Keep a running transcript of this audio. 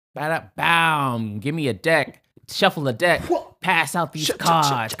Bam. Give me a deck. Shuffle the deck. Pass out these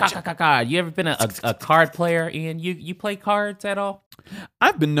cards. You ever been a card player, Ian? You play cards at all?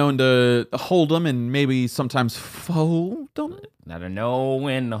 I've been known to hold them and maybe sometimes fold them. Now to know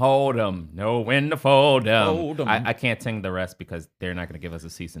when to hold them, know when to fold them. Fold 'em. I can't sing the rest because they're not going to give us a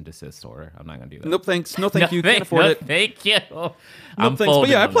cease and desist order. I'm not going to do that. No thanks. No thank you. Can't afford it. Thank you. No thanks. But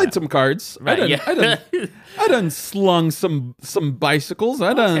yeah, I played some cards. Right, I done slung some bicycles.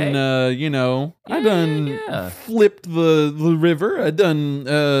 I done I done flipped the river. I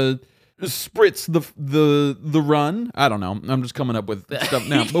done spritz the run. I don't know. I'm just coming up with stuff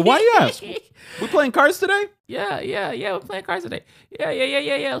now. But why you ask? We playing cards today? Yeah. We're playing cards today.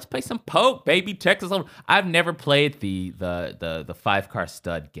 Yeah. Let's play some Poke, baby. Texas Hold'em. I've never played the 5-card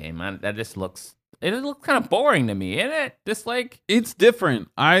stud game. That just looks kind of boring to me, isn't it? Just like it's different.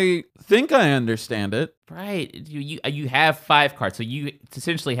 I think I understand it. Right. You have 5 cards, so you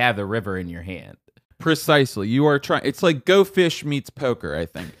essentially have the river in your hand. Precisely. You are trying. It's like Go Fish meets poker, I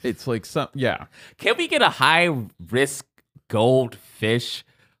think. It's like yeah. Can we get a high risk goldfish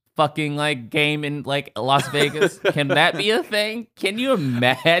fucking like game in like Las Vegas? Can that be a thing? Can you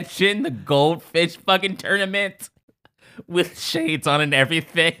imagine the goldfish fucking tournament with shades on and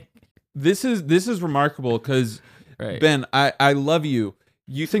everything? This is remarkable because Ben, I love you.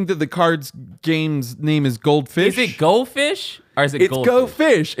 You think that the cards game's name is Goldfish? Is it Goldfish or is it Goldfish? Go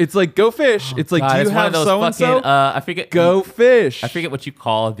Fish. It's like Go Fish. It's like, do you have so and so? I forget. Go Fish. I forget what you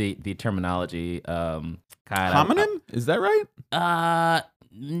call the terminology. Homonym? Is that right?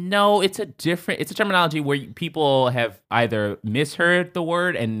 No, it's a terminology where people have either misheard the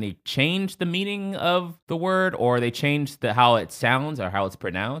word and they changed the meaning of the word, or they changed how it sounds or how it's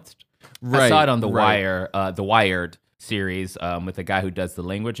pronounced. Right. I saw it on the Wired series with the guy who does the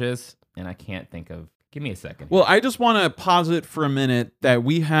languages, and I can't think of. Give me a second. Well, I just want to posit for a minute that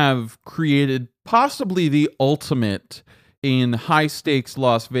we have created possibly the ultimate in high stakes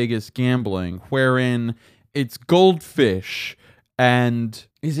Las Vegas gambling, wherein it's Goldfish. And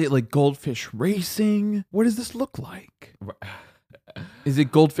is it like Goldfish racing? What does this look like? Is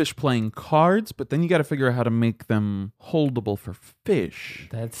it Goldfish playing cards? But then you got to figure out how to make them holdable for fish.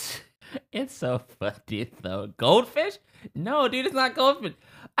 It's so funny though. Goldfish? No, dude, it's not goldfish.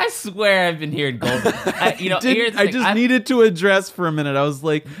 I swear I've been hearing goldfish. I just needed to address for a minute. I was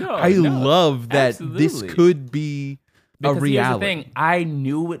like, I love that this could be a reality. Here's the thing. I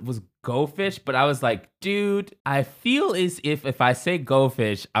knew it was Go Fish, but I was like, dude, I feel as if I say Go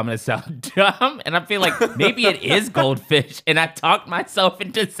Fish, I'm gonna sound dumb, and I feel like maybe it is Goldfish, and I talked myself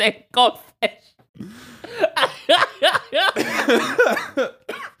into saying Goldfish.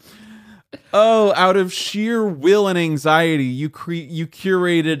 Oh, out of sheer will and anxiety, you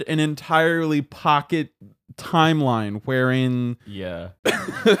curated an entirely pocket timeline wherein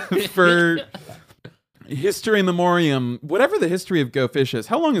for history in memoriam, whatever the history of Go Fish is.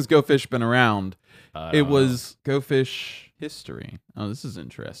 How long has Go Fish been around? It was Go Fish history. Oh, this is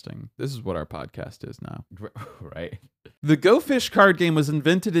interesting. This is what our podcast is now. Right. The Go Fish card game was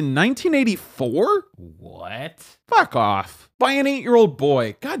invented in 1984? What? Fuck off. By an 8-year-old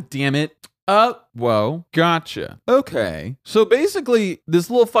boy. God damn it. Whoa. Gotcha. Okay. So basically, this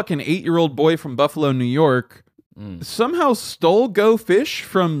little fucking 8-year-old boy from Buffalo, New York somehow stole Go Fish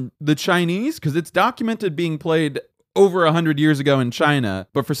from the Chinese, because it's documented being played over 100 years ago in China,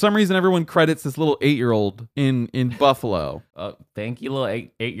 but for some reason everyone credits this little 8-year-old in Buffalo. Thank you, little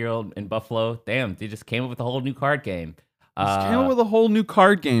 8-year-old in Buffalo. Damn, they just came up with a whole new card game. Came up with a whole new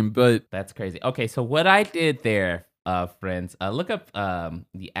card game, but that's crazy. Okay, so what I did there, friends, look up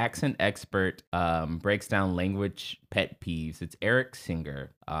the accent expert breaks down language pet peeves. It's Eric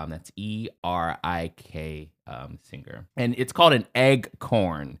Singer. That's ERIK Singer, and it's called an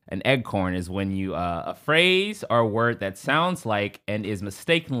eggcorn. An eggcorn is when you a phrase or a word that sounds like and is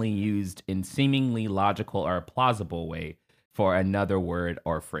mistakenly used in seemingly logical or plausible way for another word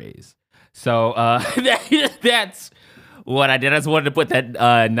or phrase. So that's what I did. I just wanted to put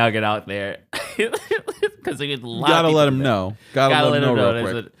that nugget out there. Because gotta let him know. Gotta let him know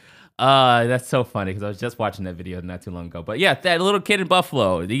real quick. That's so funny because I was just watching that video not too long ago. But yeah, that little kid in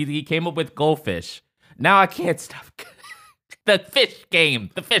Buffalo, he came up with Goldfish. Now I can't stop. The fish game,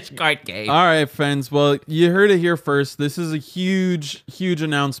 the fish card game. All right, friends. Well, you heard it here first. This is a huge, huge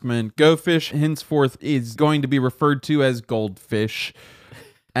announcement. Go Fish henceforth is going to be referred to as Goldfish.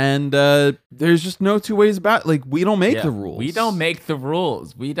 And there's just no two ways about it. Like, we don't make the rules. We don't make the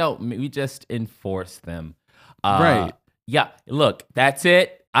rules. We just enforce them. Right. Yeah. Look, that's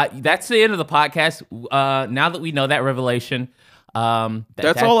it. That's the end of the podcast. Now that we know that revelation,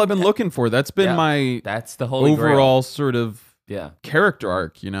 that's all I've been looking for. That's been my that's the holy overall grail. Sort of Yeah. character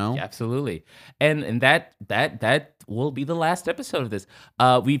arc, you know? Yeah, absolutely. And that will be the last episode of this.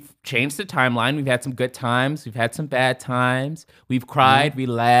 We've changed the timeline. We've had some good times. We've had some bad times. We've cried. We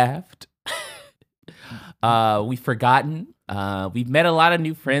laughed. We've forgotten. We've met a lot of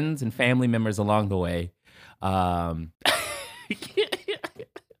new friends and family members along the way.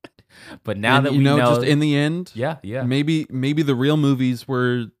 But now And, that you we know, know, just in the end, yeah, maybe the real movies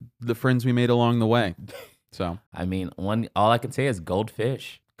were the friends we made along the way. So, I mean, all I can say is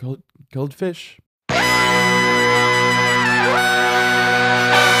goldfish. goldfish.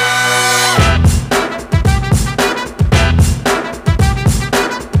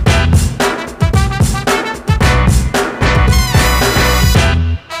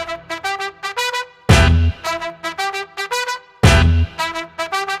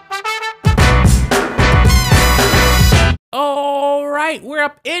 All right, we're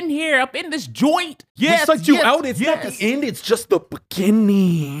up in here, up in this joint. Yes, we sucked you yes, out. It's not yes. the end. It's just the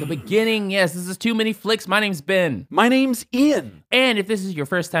beginning. The beginning, yes. This is Too Many Flicks. My name's Ben. My name's Ian. And if this is your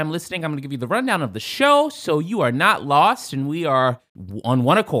first time listening, I'm going to give you the rundown of the show so you are not lost and we are on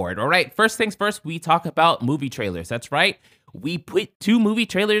one accord. All right, first things first, we talk about movie trailers. That's right. We put two movie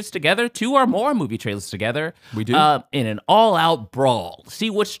trailers together, two or more movie trailers together. We do. In an all-out brawl. See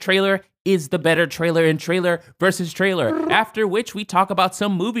which trailer is the better trailer in trailer versus trailer. After which we talk about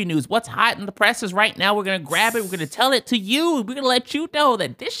some movie news. What's hot in the presses right now. We're going to grab it. We're going to tell it to you. We're going to let you know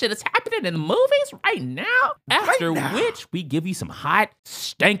that this shit is happening in the movies right now. After which we give you some hot,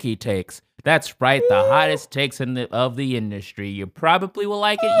 stanky takes. That's right, the hottest takes of the industry. You probably will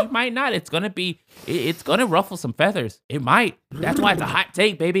like it. You might not. It's gonna ruffle some feathers. It might. That's why it's a hot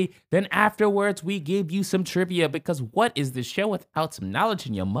take, baby. Then afterwards, we give you some trivia because what is this show without some knowledge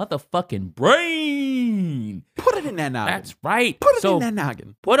in your motherfucking brain? Put it in that noggin. That's right. Put it in that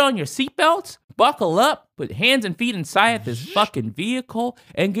noggin. Put on your seatbelts, buckle up, put hands and feet inside this fucking vehicle,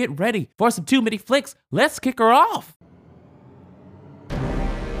 and get ready for some Too Many Flicks. Let's kick her off.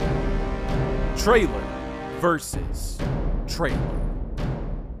 Trailer versus trailer.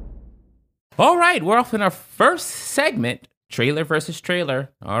 All right, we're off in our first segment, trailer versus trailer.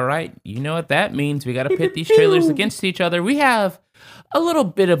 All right, you know what that means. We got to pit these trailers against each other. We have a little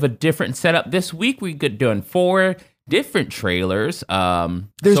bit of a different setup this week. We're doing 4 different trailers.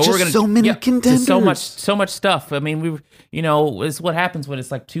 There's just so many contenders. So much stuff. I mean, it's what happens when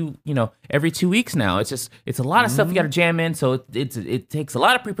it's like every 2 weeks now. It's a lot of stuff you got to jam in. So it takes a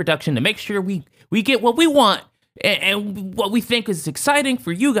lot of pre-production to make sure we get what we want and what we think is exciting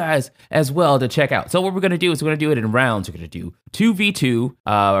for you guys as well to check out. So what we're going to do is we're going to do it in rounds. We're going to do 2v2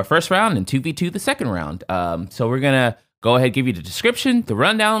 our first round and 2v2 the second round. So we're going to go ahead and give you the description, the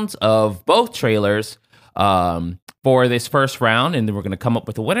rundowns of both trailers for this first round, and then we're going to come up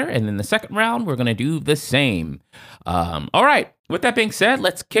with a winner. And then the second round, we're going to do the same. All right. With that being said,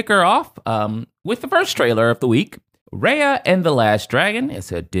 let's kick her off with the first trailer of the week. Raya and the Last Dragon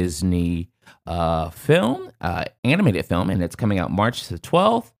is a Disney film, animated film, and it's coming out March the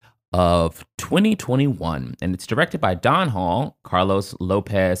 12th of 2021. And it's directed by Don Hall, Carlos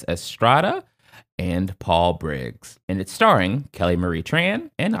Lopez Estrada, and Paul Briggs. And it's starring Kelly Marie Tran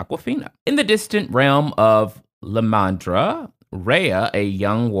and Awkwafina. In the distant realm of Lamandra, Raya, a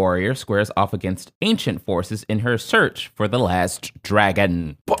young warrior, squares off against ancient forces in her search for the last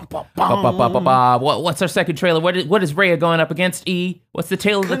dragon. What's our second trailer? What is Raya going up against, E? What's the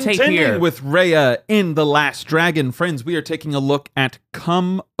tale of the tape here? Continuing with Raya in The Last Dragon, friends, we are taking a look at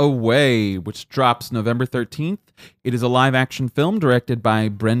Come Away, which drops November 13th. It is a live-action film directed by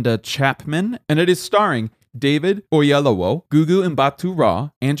Brenda Chapman, and it is starring David Oyelowo, Gugu Mbatha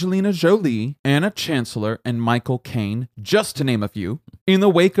Raw, Angelina Jolie, Anna Chancellor, and Michael Caine, just to name a few. In the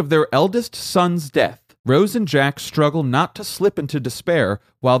wake of their eldest son's death, Rose and Jack struggle not to slip into despair,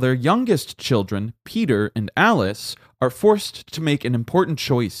 while their youngest children, Peter and Alice, are forced to make an important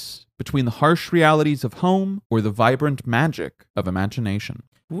choice between the harsh realities of home or the vibrant magic of imagination.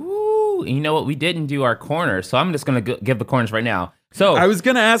 Ooh, you know what? We didn't do our corners, so I'm just going to give the corners right now. So I was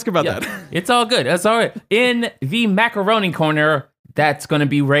going to ask about that. It's all good. It's all right. In the macaroni corner, that's going to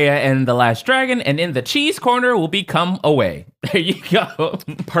be Raya and the Last Dragon. And in the cheese corner will be Come Away. There you go.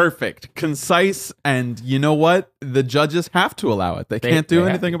 Perfect. Concise. And you know what? The judges have to allow it. They can't do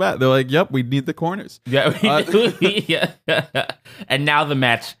anything about it. They're like, yep, we need the corners. Yeah. Yeah. And now the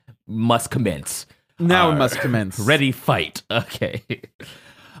match must commence. Now it must commence. Ready, fight. Okay.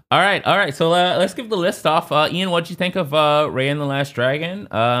 All right. So let's give the list off. Ian, what'd you think of Raya and the Last Dragon?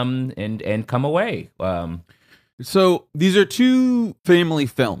 And Come Away? So these are two family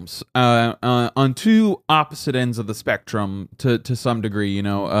films on two opposite ends of the spectrum to some degree. You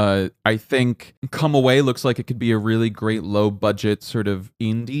know, I think Come Away looks like it could be a really great low budget sort of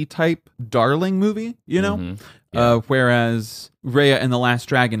indie type darling movie. You know. Mhm. Yeah. Whereas Raya and the Last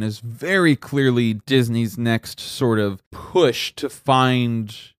Dragon is very clearly Disney's next sort of push to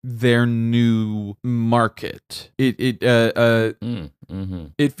find their new market. It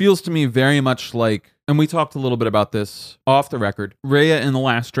feels to me very much like, and we talked a little bit about this off the record, Raya and the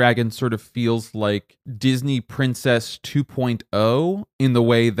Last Dragon sort of feels like Disney Princess 2.0 in the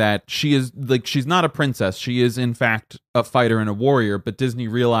way that she is, like, she's not a princess. She is, in fact, a fighter and a warrior, but Disney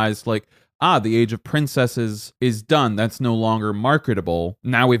realized, like, the age of princesses is done. That's no longer marketable.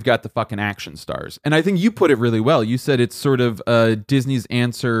 Now we've got the fucking action stars. And I think you put it really well. You said it's sort of Disney's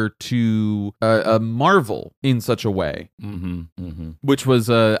answer to Marvel in such a way, which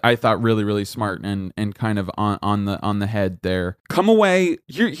was, I thought, really, really smart and kind of on the head there. Come Away,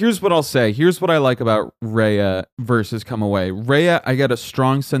 here's what I'll say. Here's what I like about Raya versus Come Away. Raya, I got a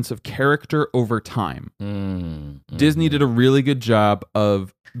strong sense of character over time. Disney did a really good job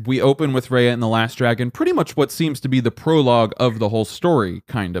of, we open with Raya and the Last Dragon, pretty much what seems to be the prologue of the whole story,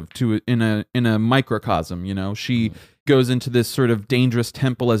 kind of, to in a microcosm. You know, she goes into this sort of dangerous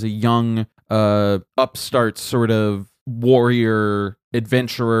temple as a young upstart sort of warrior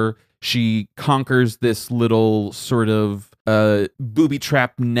adventurer. She conquers this little sort of booby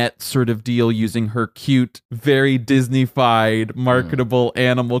trap net sort of deal using her cute, very Disney-fied, marketable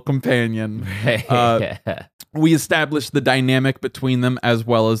animal companion. We established the dynamic between them, as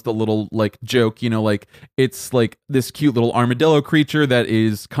well as the little, like, joke, you know, like, it's like this cute little armadillo creature that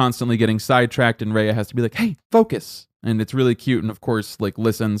is constantly getting sidetracked, and Raya has to be like, hey, focus. And it's really cute, and of course, like,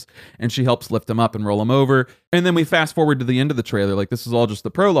 listens, and she helps lift him up and roll him over. And then we fast forward to the end of the trailer, like, this is all just the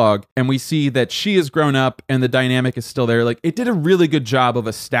prologue, and we see that she has grown up, and the dynamic is still there. Like, it did a really good job of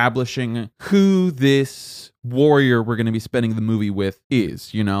establishing who this warrior we're going to be spending the movie with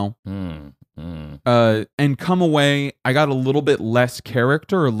is, you know? And Come Away, I got a little bit less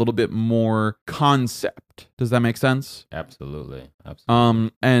character, a little bit more concept. Does that make sense? Absolutely.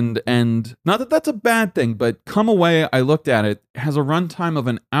 And not that that's a bad thing, but Come Away, I looked at it, has a runtime of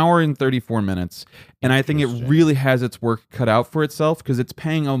 1 hour and 34 minutes, and I think it really has its work cut out for itself because it's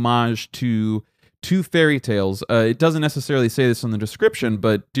paying homage to two fairy tales. It doesn't necessarily say this in the description,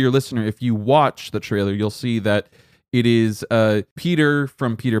 but dear listener, if you watch the trailer, you'll see that it is Peter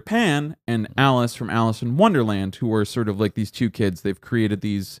from Peter Pan and Alice from Alice in Wonderland, who are sort of like these two kids. They've created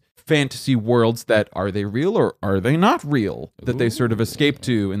these fantasy worlds that, are they real or are they not real, that they sort of escape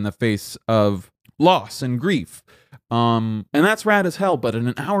to in the face of loss and grief. And that's rad as hell, but in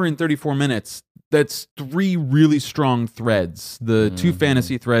 1 hour and 34 minutes, that's 3 really strong threads, the 2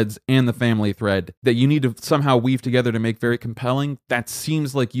 fantasy threads and the family thread that you need to somehow weave together to make very compelling. That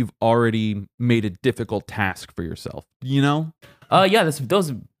seems like you've already made a difficult task for yourself, you know? Yeah,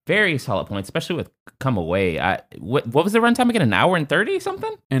 those very solid points, especially with Come Away. What was the runtime again? 1 hour and 30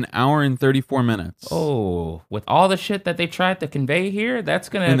 something? 1 hour and 34 minutes. Oh, with all the shit that they tried to convey here, that's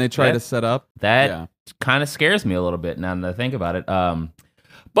gonna and they try to set up that kind of scares me a little bit now that I think about it.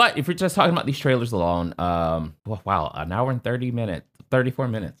 But if we're just talking about these trailers alone, wow, 1 hour and 34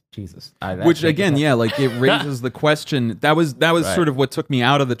 minutes, Jesus. Which again, like, it raises the question. That was right. Sort of what took me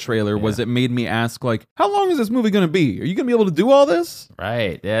out of the trailer. Was it made me ask, like, how long is this movie going to be? Are you going to be able to do all this?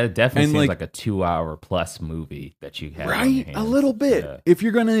 Right. Yeah, it definitely seems like a 2 hour plus movie that you have. Right, a little bit. Yeah. If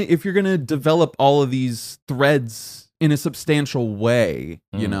you're gonna develop all of these threads in a substantial way,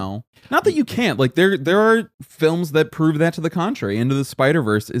 you know, not that you can't. Like, there are films that prove that to the contrary. Into the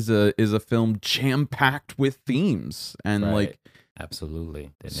Spider-Verse is a film jam packed with themes and like.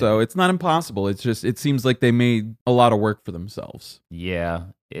 Absolutely. So it's not impossible. It's just, it seems like they made a lot of work for themselves. Yeah,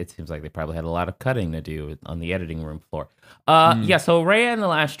 it seems like they probably had a lot of cutting to do on the editing room floor. Yeah, so Raya and the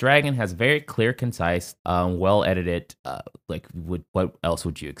Last Dragon has very clear, concise, well edited. What else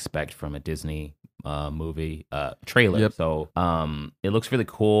would you expect from a Disney movie trailer? Yep. So it looks really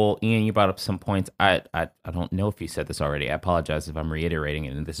cool. Ian, you brought up some points. I don't know if you said this already. I apologize if I'm reiterating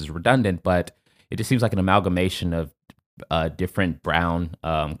it and this is redundant, but it just seems like an amalgamation of different brown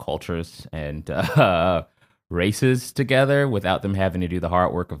cultures and races together without them having to do the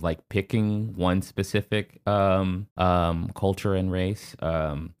hard work of like picking one specific culture and race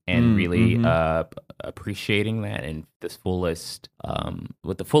and really appreciating that in this fullest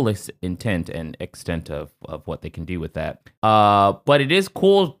with the fullest intent and extent of what they can do with that. But it is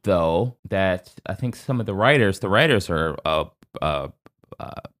cool though that I think some of the writers are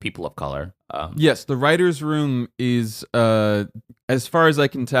people of color. Yes, the writer's room is, as far as I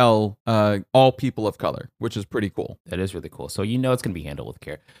can tell, all people of color, which is pretty cool. That is really cool. So it's going to be handled with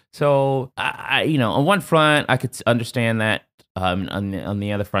care. So on one front, I could understand that. On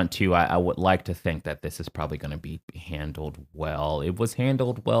the other front too, I would like to think that this is probably going to be handled well. It was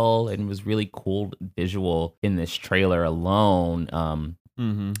handled well and was really cool visual in this trailer alone.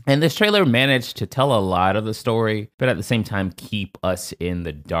 And this trailer managed to tell a lot of the story, but at the same time keep us in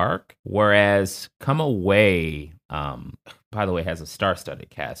the dark. Whereas Come Away, by the way, has a star-studded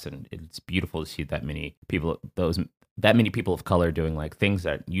cast, and it's beautiful to see that many people of color doing like things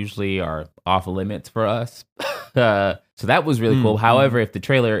that usually are off limits for us. So that was really cool. However, if we're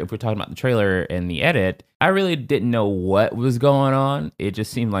talking about the trailer and the edit, I really didn't know what was going on. It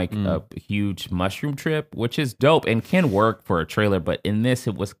just seemed like a huge mushroom trip, which is dope and can work for a trailer. But in this,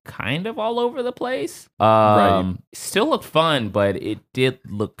 it was kind of all over the place. Right. Still looked fun, but it did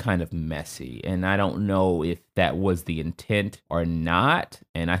look kind of messy. And I don't know if that was the intent or not.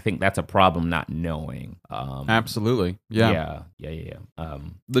 And I think that's a problem not knowing. Absolutely. Yeah. Yeah.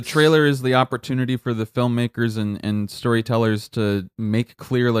 The trailer is the opportunity for the filmmakers and storytellers to make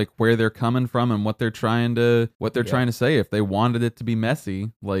clear like where they're coming from and what they're trying to say. If they wanted it to be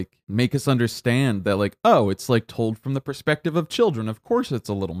messy, like make us understand that like, oh, it's like told from the perspective of children. Of course it's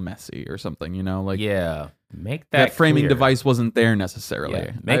a little messy or something, like make that framing clear. device wasn't there necessarily.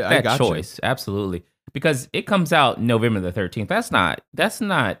 Yeah. Make that choice. Absolutely. Because it comes out November the 13th. That's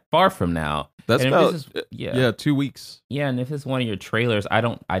not far from now. That's about 2 weeks. Yeah, and if it's one of your trailers, I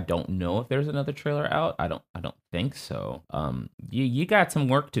don't know if there's another trailer out. I don't think so. You got some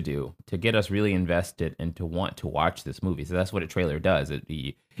work to do to get us really invested and to want to watch this movie. So that's what a trailer does.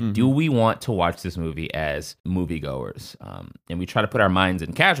 Do we want to watch this movie as moviegoers? And we try to put our minds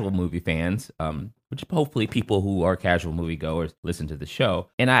in casual movie fans, which hopefully people who are casual moviegoers listen to the show.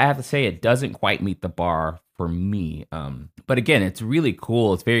 And I have to say, it doesn't quite meet the bar for me. But again, it's really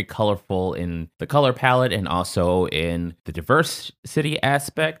cool. It's very colorful in the color palette and also in the diversity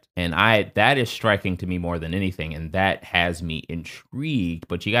aspect. And that is striking to me more than anything. And that has me intrigued,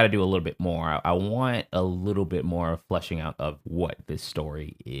 but you got to do a little bit more. I want a little bit more fleshing out of what this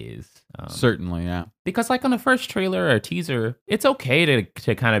story is. Certainly, yeah. Because like on the first trailer or teaser, it's okay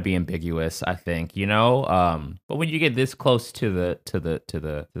to kind of be ambiguous, I think, but when you get this close to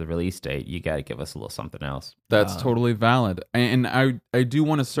the release date, you got to give us a little something else. That's totally valid. And I do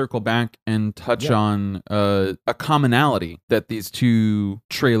want to circle back and touch on a commonality that these two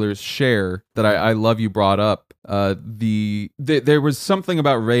trailers share that I love you brought up. There was something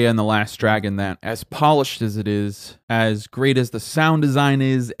about Raya and the Last Dragon that, as polished as it is, as great as the sound design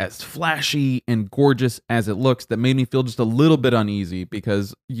is, as flashy and gorgeous as it looks, that made me feel just a little bit uneasy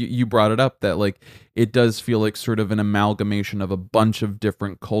because you brought it up that like it does feel like sort of an amalgamation of a bunch of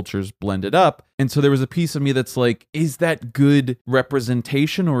different cultures blended up. And so there was a piece of me that's like, is that good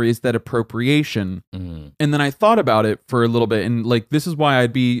representation or is that appropriation? And then I thought about it for a little bit, and like this is why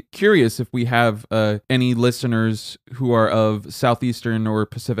I'd be curious if we have any listeners who are of Southeastern or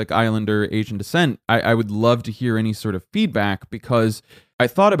Pacific Islander Asian descent. I would love to hear any sort of feedback, because I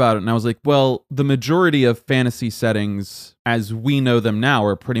thought about it and I was like, well, the majority of fantasy settings as we know them now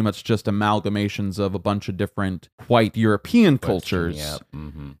are pretty much just amalgamations of a bunch of different white European cultures. Yep.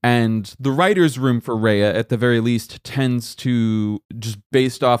 And the writer's room for Raya, at the very least, tends to, just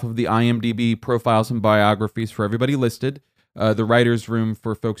based off of the IMDb profiles and biographies for everybody listed, the writer's room,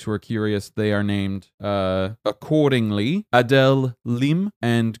 for folks who are curious, they are named accordingly Adele Lim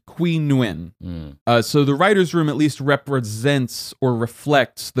and Qui Nguyen. So the writer's room at least represents or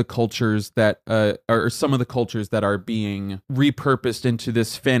reflects the cultures that are some of the cultures that are being repurposed into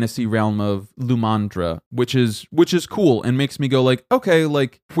this fantasy realm of Lumandra, which is cool and makes me go like, okay,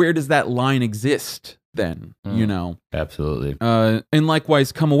 like where does that line exist then? Absolutely. And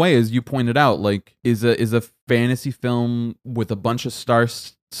likewise, Come Away, as you pointed out, like is a fantasy film with a bunch of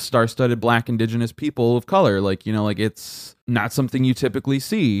star-studded Black Indigenous people of color. Like, like it's not something you typically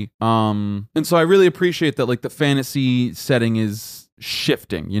see. And so I really appreciate that like the fantasy setting is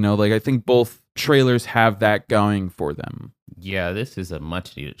shifting, like I think both trailers have that going for them. Yeah, this is a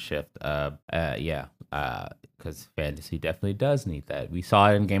much needed shift. Because fantasy definitely does need that. We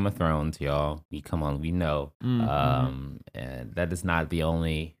saw it in Game of Thrones, y'all. We know. And that is not the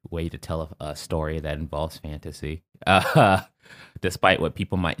only way to tell a story that involves fantasy, despite what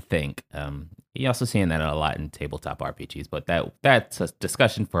people might think. You're also seeing that a lot in tabletop RPGs, but that's a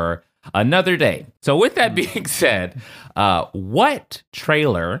discussion for another day. So with that being said, what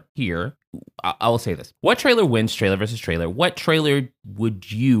trailer here I will say this. What trailer wins trailer versus trailer? What trailer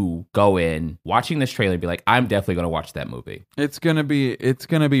would you go in watching this trailer and be like, I'm definitely going to watch that movie? It's gonna be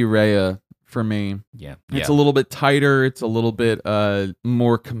Raya for me. Yeah. It's a little bit tighter. It's a little bit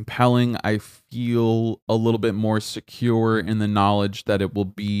more compelling. I feel a little bit more secure in the knowledge that it will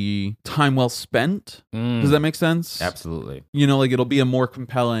be time well spent. Does that make sense? Absolutely. You know, like it'll be a more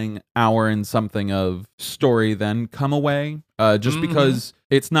compelling hour and something of story than come away. Just because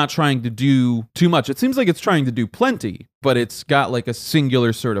it's not trying to do too much. It seems like it's trying to do plenty, but it's got like a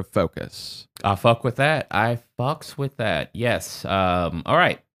singular sort of focus. I fuck with that. I fucks with that. Yes. All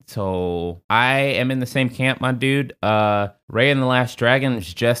right. So I am in the same camp, my dude. Raya and the Last Dragon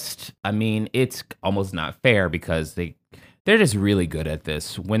is just, I mean, it's almost not fair because they're just really good at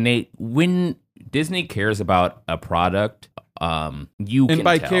this. When Disney cares about a product, you can and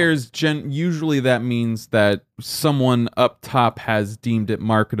by tell. cares, usually that means that someone up top has deemed it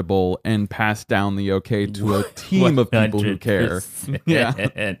marketable and passed down the okay to a team of people who care.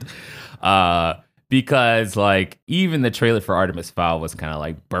 Yeah. Because like even the trailer for Artemis Fowl was kind of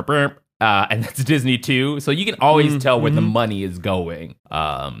like burp burp, and that's Disney too. So you can always tell where the money is going,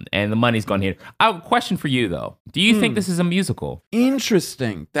 and the money's going here. I have a question for you though. Do you think this is a musical?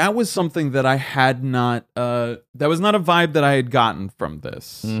 Interesting. That was something that I had not. That was not a vibe that I had gotten from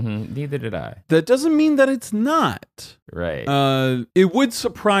this. Neither did I. That doesn't mean that it's not. Right. It would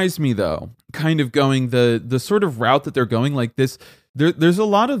surprise me though, kind of going the sort of route that they're going like this. There's a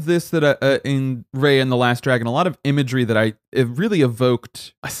lot of this that in Raya and the Last Dragon, a lot of imagery that it really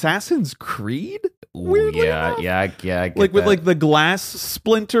evoked Assassin's Creed. Weirdly enough. I get like with that. like the glass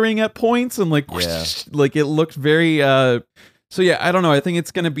splintering at points and like whoosh, like it looked very. So yeah, I don't know. I think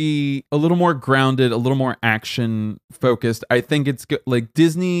it's going to be a little more grounded, a little more action focused. I think it's like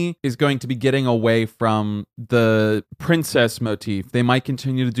Disney is going to be getting away from the princess motif. They might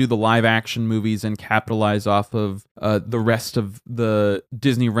continue to do the live action movies and capitalize off of the rest of the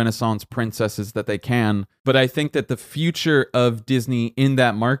Disney Renaissance princesses that they can. But I think that the future of Disney in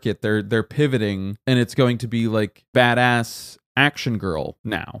that market, they're pivoting, and it's going to be like badass action girl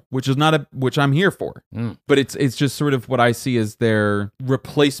now, which I'm here for. But it's just sort of what I see as their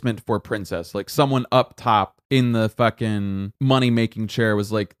replacement for princess. Like someone up top in the fucking money-making chair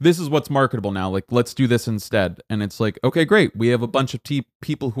was like, this is what's marketable now. Like, let's do this instead. And it's like, okay, great. We have a bunch of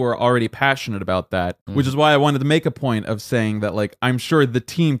people who are already passionate about that, which is why I wanted to make a point of saying that, like, I'm sure the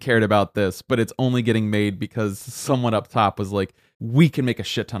team cared about this, but it's only getting made because someone up top was like, we can make a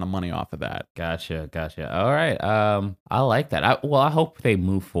shit ton of money off of that. Gotcha. All right. I like that. I hope they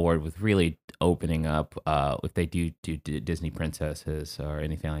move forward with really opening up, if they do Disney princesses or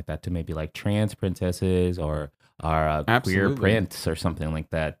anything like that, to maybe like trans princesses or queer prince or something like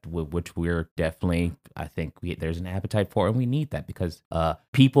that, which we're definitely, I think there's an appetite for, and we need that because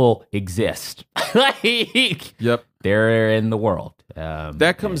people exist. Like, yep. They're in the world.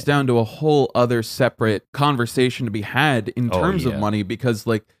 That comes down to a whole other separate conversation to be had in terms of money, because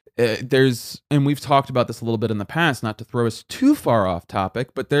like and we've talked about this a little bit in the past, not to throw us too far off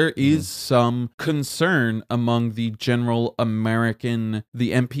topic, but there is some concern among the general American,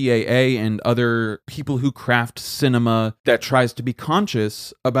 the MPAA and other people who craft cinema that tries to be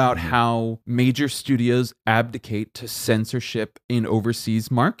conscious about how major studios abdicate to censorship in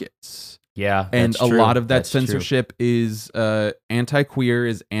overseas markets. Yeah, and a lot of that censorship is anti-queer,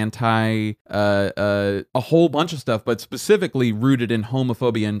 is anti a whole bunch of stuff, but specifically rooted in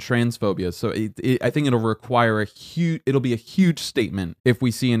homophobia and transphobia. So I think it'll be a huge statement if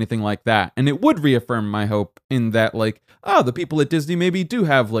we see anything like that, and it would reaffirm my hope in that, like, the people at Disney maybe do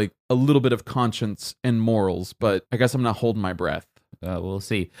have like a little bit of conscience and morals, but I guess I'm not holding my breath. We'll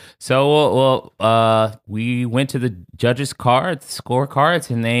see. So, we went to the judges'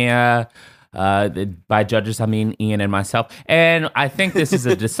 scorecards, and they, by judges, I mean Ian and myself. And I think this is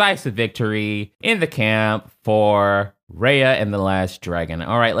a decisive victory in the camp for Raya and the Last Dragon.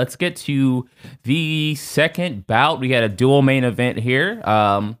 All right, let's get to the second bout. We got a dual main event here.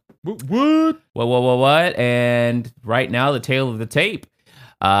 What? And right now, the tail of the tape.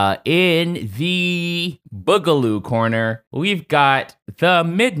 In the Boogaloo corner, we've got The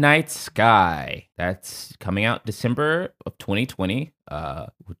Midnight Sky. That's coming out December of 2020,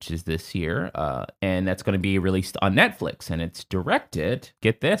 which is this year. And that's going to be released on Netflix. And it's directed,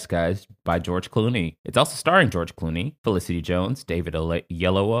 get this, guys, by George Clooney. It's also starring George Clooney, Felicity Jones, David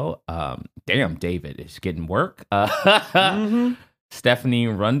Oyelowo. Damn, David is getting work. Stephanie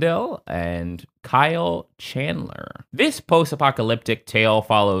Rundell, and Kyle Chandler. This post-apocalyptic tale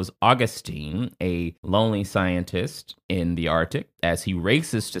follows Augustine, a lonely scientist in the Arctic, as he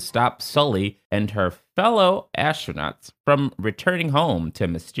races to stop Sully and her fellow astronauts from returning home to a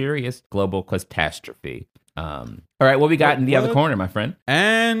mysterious global catastrophe. All right, what we got in the other corner, my friend?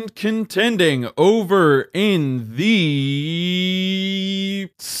 And contending over in the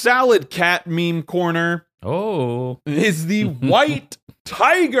salad cat meme corner is the White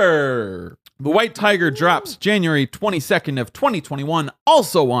Tiger. The White Tiger drops January 22nd of 2021,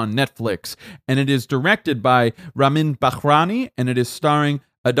 also on Netflix, and it is directed by Ramin Bahrani, and it is starring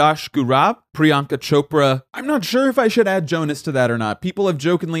Adarsh Gurab, Priyanka Chopra. I'm not sure if I should add Jonas to that or not. People have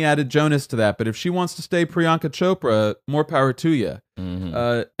jokingly added Jonas to that, but if she wants to stay Priyanka Chopra, more power to you.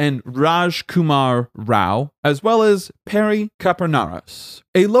 And Raj Kumar Rao, as well as Perry Kapranaras.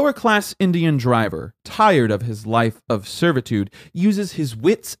 A lower-class Indian driver, tired of his life of servitude, uses his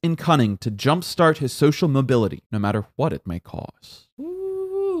wits and cunning to jumpstart his social mobility, no matter what it may cost.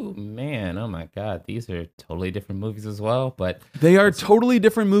 Ooh, man, oh my God, these are totally different movies as well, but... They are totally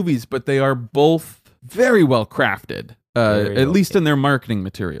different movies, but they are both very well crafted. At least in their marketing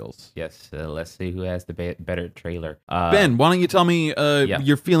materials. Yes, let's see who has the better trailer. Ben, why don't you tell me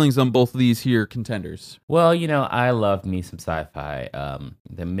your feelings on both of these here contenders? Well, I love me some sci-fi.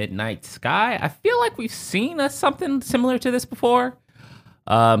 The Midnight Sky, I feel like we've seen something similar to this before.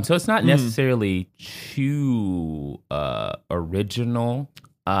 So it's not necessarily too original.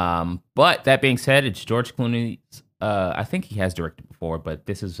 But that being said, it's George Clooney's. I think he has directed before, but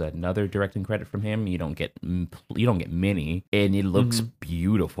this is another directing credit from him. You don't get many, and it looks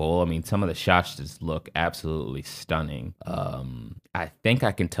beautiful. I mean, some of the shots just look absolutely stunning. I think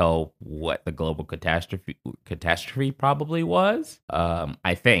I can tell what the global catastrophe probably was. I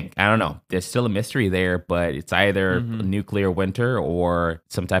don't know. There's still a mystery there, but it's either a nuclear winter or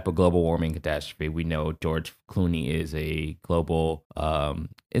some type of global warming catastrophe. We know George Clooney is a global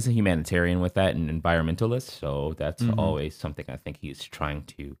is a humanitarian with that and environmentalist, so that's always something I think he's trying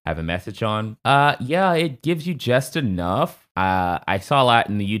to have a message on. Yeah, it gives you just enough. I saw a lot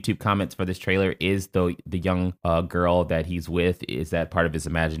in the YouTube comments for this trailer. Is the young girl that he's with, is that part of his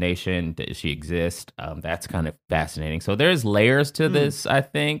imagination? Does she exist? That's kind of fascinating. So there's layers to this, I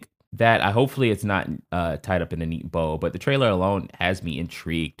think, that hopefully it's not tied up in a neat bow, but the trailer alone has me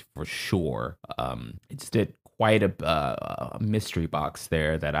intrigued for sure. It's quite a mystery box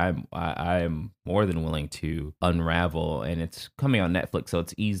there that I'm more than willing to unravel, and it's coming on Netflix, so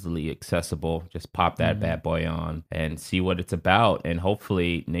it's easily accessible. Just pop that bad boy on and see what it's about, and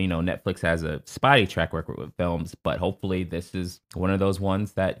hopefully, Netflix has a spotty track record with films, but hopefully this is one of those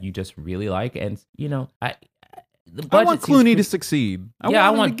ones that you just really like, and I want Clooney to succeed.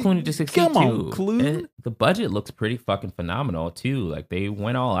 I want Clooney to succeed too. Come on, Clooney. The budget looks pretty fucking phenomenal too. Like they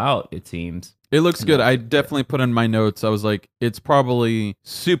went all out, it seems. It looks good. I definitely put in my notes. I was like, it's probably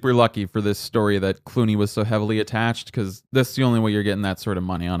super lucky for this story that Clooney was so heavily attached, because that's the only way you're getting that sort of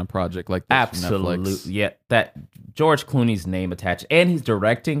money on a project like this. Absolutely. Yeah, that George Clooney's name attached, and he's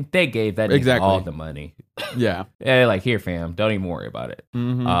directing. They gave that nigga all the money. Yeah. Like, here, fam, don't even worry about it.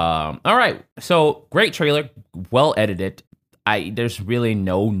 All right. So great trailer, well edited. There's really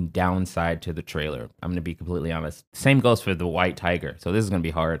no downside to the trailer. I'm going to be completely honest. Same goes for the White Tiger. So this is going to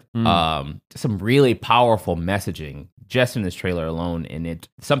be hard. Some really powerful messaging just in this trailer alone. And it's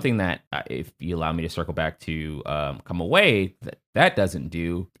something that, if you allow me to circle back to Come Away, that doesn't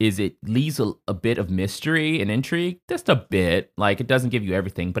do, is it leaves a bit of mystery and intrigue. Just a bit. Like, it doesn't give you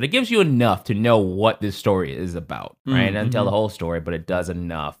everything, but it gives you enough to know what this story is about. Right? It doesn't tell the whole story, but it does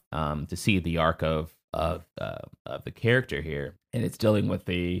enough to see the arc of the character here, and it's dealing with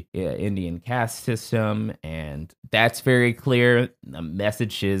the Indian caste system, and that's very clear. The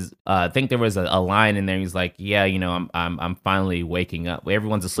message is, I think there was a line in there. He's like, "Yeah, I'm finally waking up.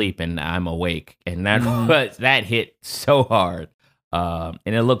 Everyone's asleep, and I'm awake," and that hit so hard. And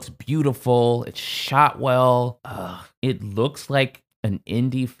it looks beautiful. It's shot well. It looks like an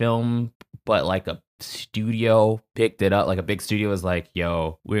indie film, but like a studio picked it up. Like a big studio was like,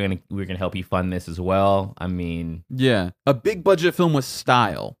 yo, we're gonna help you fund this as well. I mean, yeah, a big budget film with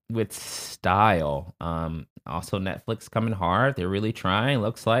style. Also Netflix coming hard. They're really trying,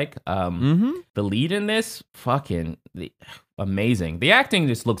 looks like. The lead in this, amazing. The acting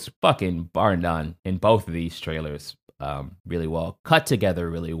just looks fucking bar none in both of these trailers. Really well cut together,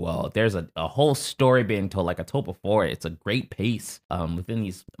 really well. There's a whole story being told. Like I told before, it's a great pace within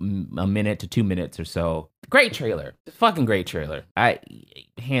these a minute to 2 minutes or so. Great trailer, fucking great trailer.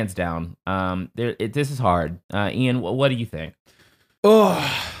 Hands down. This is hard. Ian, what do you think?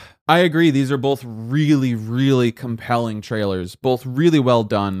 Oh, I agree. These are both really, really compelling trailers, both really well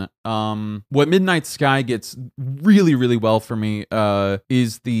done. What Midnight Sky gets really, really well for me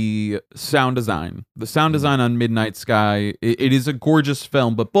is the sound design. The sound design on Midnight Sky, it is a gorgeous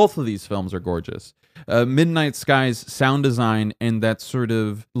film, but both of these films are gorgeous. Midnight Sky's sound design and that sort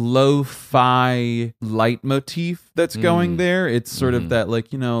of lo-fi leitmotif that's going there. It's sort of that,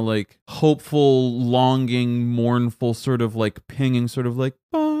 like, you know, like hopeful, longing, mournful sort of like pinging, sort of like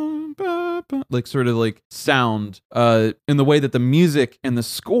like sort of like sound in the way that the music and the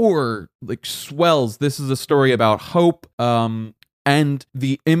score like swells. This is a story about hope, and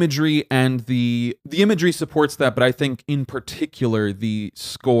the imagery supports that, but I think in particular the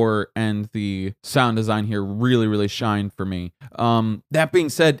score and the sound design here really, really shine for me. That being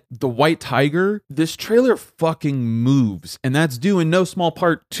said, The White Tiger, this trailer fucking moves, and that's due in no small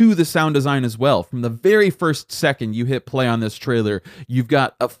part to the sound design as well. From the very first second you hit play on this trailer, you've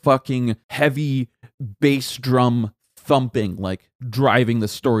got a fucking heavy bass drum thumping, like driving the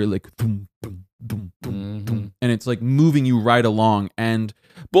story, like boom, boom, boom, boom, boom, and it's like moving you right along. And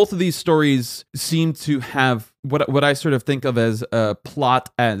both of these stories seem to have what I sort of think of as a plot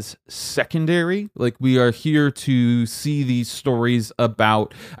as secondary. Like, we are here to see these stories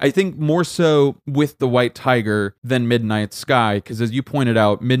about, I think more so with The White Tiger than Midnight Sky, because as you pointed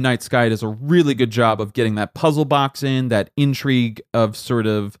out, Midnight Sky does a really good job of getting that puzzle box in, that intrigue of sort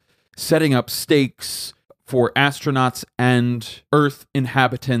of setting up stakes for astronauts and Earth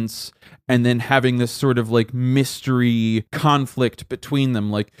inhabitants, and then having this sort of like mystery conflict between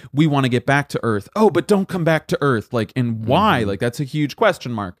them. Like, we want to get back to Earth. Oh, but don't come back to Earth. Like, and why? Like, that's a huge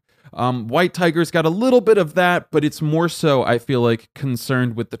question mark. White Tiger's got a little bit of that, but it's more so, I feel like,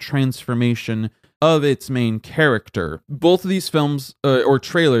 concerned with the transformation of its main character. Both of these films, or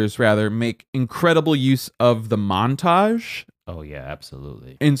trailers rather, make incredible use of the montage. Oh, yeah,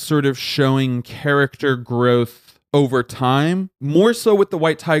 absolutely. And sort of showing character growth over time. More so with The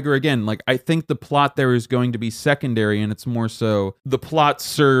White Tiger, again, like, I think the plot there is going to be secondary, and it's more so the plot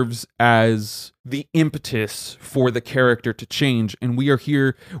serves as the impetus for the character to change. And we're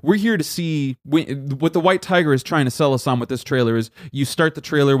here to see what The White Tiger is trying to sell us on with this trailer is, you start the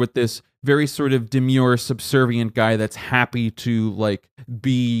trailer with this very sort of demure, subservient guy that's happy to like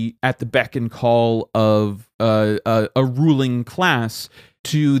be at the beck and call of a ruling class,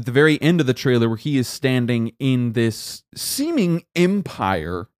 to the very end of the trailer where he is standing in this seeming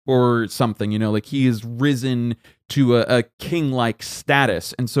empire or something, you know, like he is risen to a king-like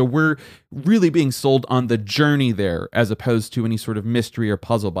status. And so we're really being sold on the journey there, as opposed to any sort of mystery or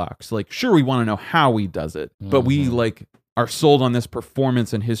puzzle box. Like, sure, we want to know how he does it, but we like are sold on this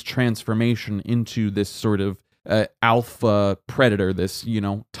performance and his transformation into this sort of alpha predator, this, you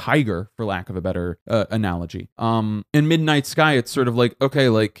know, tiger, for lack of a better analogy. In Midnight Sky, it's sort of like, okay,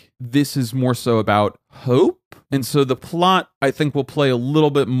 like, this is more so about hope. And so the plot, I think, will play a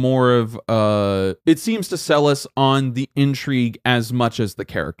little bit more of, it seems to sell us on the intrigue as much as the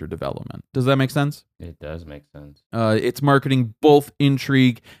character development. Does that make sense? It does make sense. It's marketing both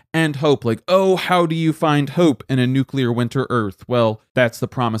intrigue and hope. Like, oh, how do you find hope in a nuclear winter Earth? Well, that's the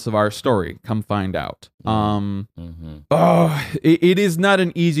promise of our story. Come find out. It is not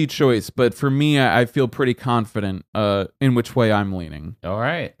an easy choice, but for me, I feel pretty confident in which way I'm leaning. All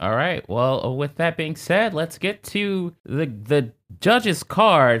right. Well, with that being said, let's get to the judges'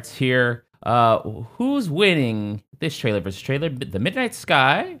 cards here. Who's winning this trailer versus trailer? The Midnight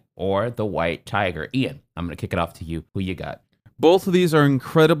Sky or The White Tiger? Ian, I'm going to kick it off to you. Who you got? Both of these are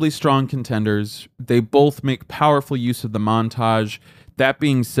incredibly strong contenders. They both make powerful use of the montage. That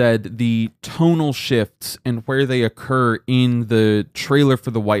being said, the tonal shifts and where they occur in the trailer for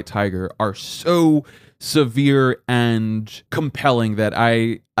The White Tiger are so severe and compelling that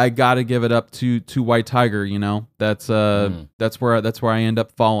I gotta give it up to White Tiger. You know, that's where I end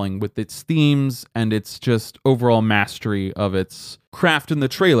up falling with its themes and its just overall mastery of its craft in the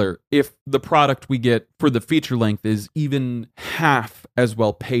trailer. If the product we get for the feature length is even half as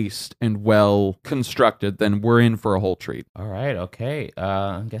well paced and well constructed, then we're in for a whole treat. All right, okay.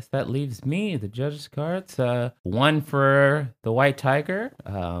 I guess that leaves me the judges' cards. One for The White Tiger.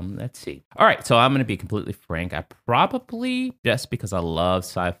 Let's see. All right, so I'm gonna be completely frank. I probably, just because I love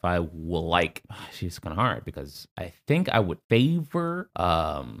sci-fi, will like. She's kind of hard because I think I would favor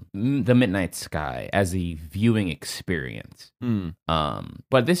The Midnight Sky as a viewing experience.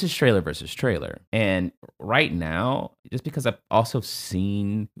 But this is trailer versus trailer. And right now, just because I've also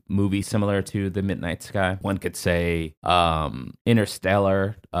seen movies similar to The Midnight Sky, one could say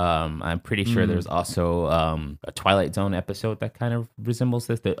Interstellar. I'm pretty sure there's also a Twilight Zone episode that kind of resembles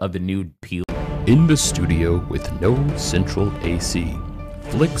this, of the nude peel. In the studio with no central AC,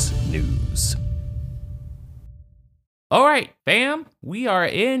 Flicks News. All right, fam, we are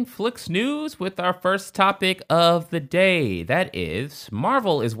in Flicks News with our first topic of the day. That is,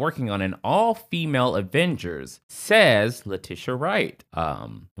 Marvel is working on an all-female Avengers, says Letitia Wright.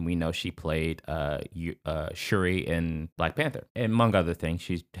 And we know she played Shuri in Black Panther. And among other things,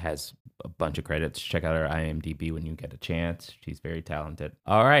 she has a bunch of credits. Check out her IMDb when you get a chance. She's very talented.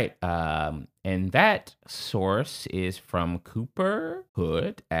 All right, and that source is from Cooper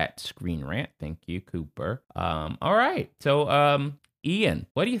Hood at Screen Rant. Thank you, Cooper. All right. So, Ian,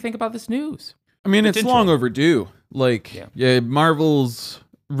 what do you think about this news? I mean, it's long overdue. Like, yeah, Marvel's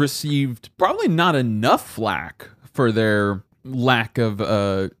received probably not enough flack for their lack of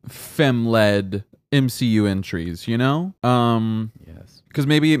femme-led MCU entries, you know? Yes. Because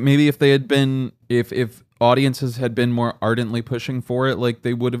maybe if they had been, if audiences had been more ardently pushing for it, like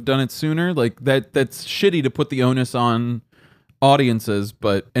they would have done it sooner. Like that's shitty to put the onus on audiences,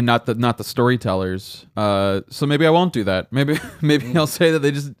 and not the storytellers. So maybe I won't do that. Maybe I'll say that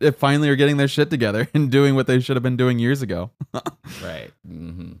they just finally are getting their shit together and doing what they should have been doing years ago. Right.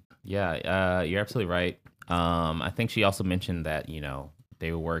 Mm-hmm. Yeah. You're absolutely right. I think she also mentioned that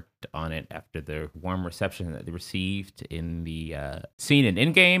they worked on it after the warm reception that they received in the scene in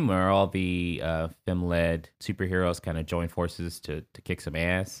Endgame, where all the femme-led superheroes kind of joined forces to kick some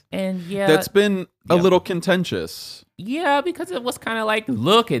ass. And that's been a little contentious. Yeah, because it was kind of like,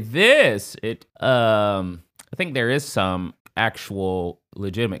 look at this. I think there is some actual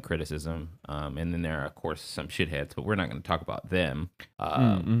legitimate criticism, and then there are, of course, some shitheads, but we're not going to talk about them.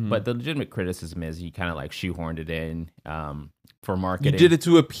 But the legitimate criticism is you kind of like shoehorned it in for marketing. You did it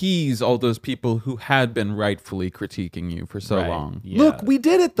to appease all those people who had been rightfully critiquing you for so long. Yeah. Look, we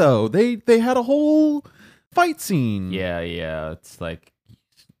did it though. They had a whole fight scene. Yeah. It's like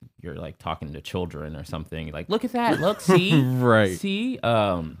you're like talking to children or something. Like, look at that. Look, see, right? See,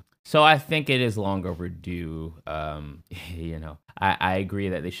 so I think it is long overdue. I agree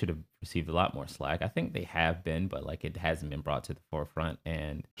that they should have received a lot more slack. I think they have been, but like it hasn't been brought to the forefront.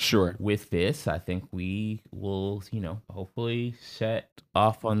 And sure, with this, I think we will, hopefully set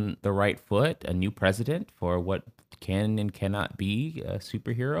off on the right foot a new precedent for what can and cannot be a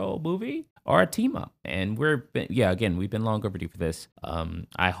superhero movie or a team up. And we've been long overdue for this.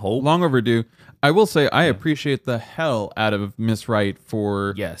 I hope long overdue. I will say I appreciate the hell out of Miss Wright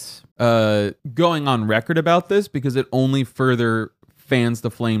for going on record about this, because it only further fans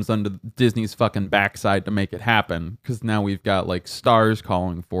the flames under Disney's fucking backside to make it happen, because now we've got like stars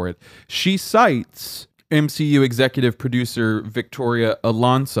calling for it. She cites MCU executive producer Victoria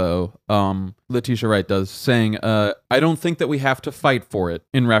Alonso, Letitia Wright does, saying, I don't think that we have to fight for it,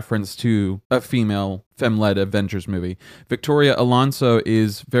 in reference to a female femme-led Avengers movie. Victoria Alonso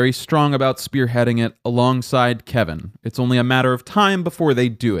is very strong about spearheading it alongside Kevin. It's only a matter of time before they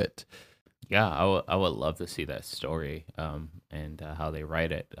do it. Yeah, I would love to see that story and how they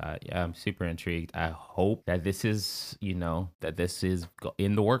write it. I'm super intrigued. I hope that this is, that this is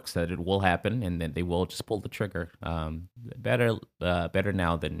in the works, that it will happen, and that they will just pull the trigger. Better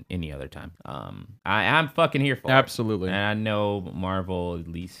now than any other time. I'm fucking here for it. Absolutely. And I know Marvel, at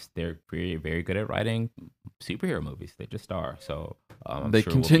least they're very, very good at writing superhero movies. They just are. So they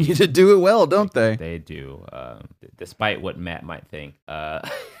continue to do it well, don't they? They do, despite what Matt might think.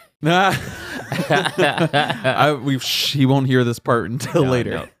 He won't hear this part until later.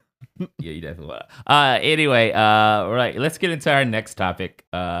 No. Yeah, you definitely will. Anyway, right, let's get into our next topic.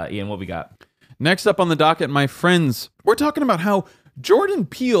 Ian, what we got? Next up on the docket, my friends, we're talking about how Jordan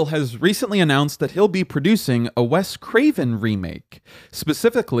Peele has recently announced that he'll be producing a Wes Craven remake,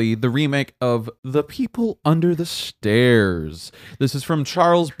 specifically the remake of The People Under the Stairs. This is from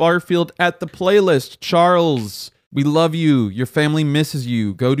Charles Barfield at The Playlist. Charles, we love you. Your family misses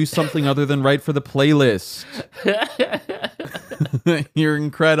you. Go do something other than write for The Playlist. You're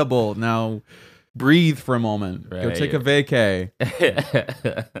incredible. Now, breathe for a moment. Right. Go take a vacay.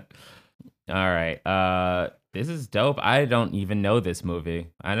 All right. This is dope. I don't even know this movie.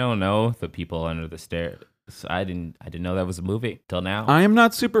 I don't know The People Under the Stairs. I didn't know that was a movie till now. I am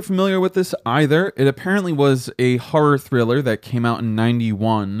not super familiar with this either. It apparently was a horror thriller that came out in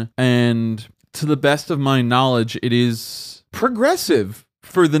 91, and to the best of my knowledge, it is progressive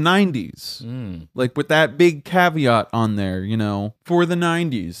for the 90s. Like with that big caveat on there, for the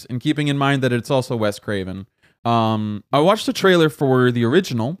 90s, and keeping in mind that it's also Wes Craven. I watched the trailer for the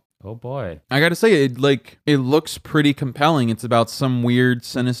original. Oh boy. I gotta say, it looks pretty compelling. It's about some weird,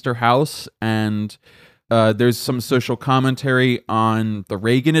 sinister house, and There's some social commentary on the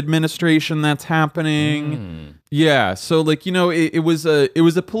Reagan administration that's happening. Yeah, so like, you know, it was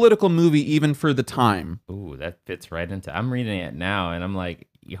a political movie even for the time. Ooh, that fits right into. I'm reading it now, and I'm like,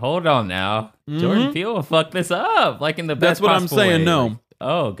 hold on now, Jordan Peele will fuck this up, like in the best. That's what I'm possible saying. way. No, Like,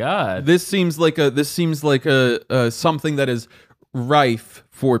 oh God, this seems like a something that is rife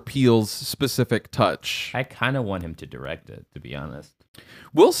for Peele's specific touch. I kind of want him to direct it, to be honest.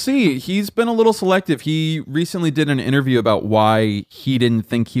 We'll see. He's been a little selective. He recently did an interview about why he didn't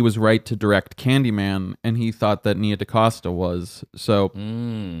think he was right to direct Candyman, and he thought that Nia DaCosta was. So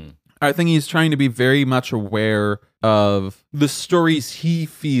I think he's trying to be very much aware of the stories he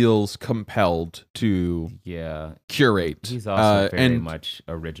feels compelled to curate. He's also very much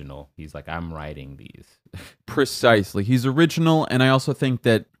original. He's like, I'm writing these. Precisely. He's original, and I also think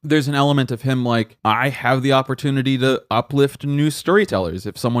that there's an element of him like, I have the opportunity to uplift new storytellers.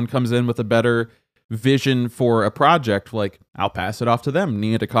 If someone comes in with a better vision for a project, like, I'll pass it off to them.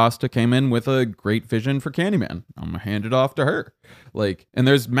 Nia DaCosta came in with a great vision for Candyman. I'm gonna hand it off to her. Like, and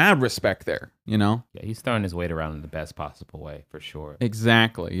there's mad respect there, you know? Yeah, he's throwing his weight around in the best possible way, for sure.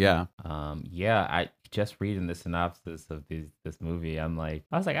 Exactly, yeah. I just reading the synopsis of this movie, I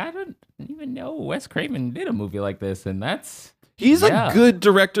was like, I don't even know Wes Craven did a movie like this, and that's... He's a good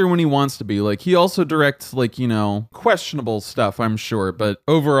director when he wants to be. Like, he also directs, like, you know, questionable stuff, I'm sure. But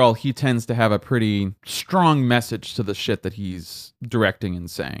overall, he tends to have a pretty strong message to the shit that he's directing and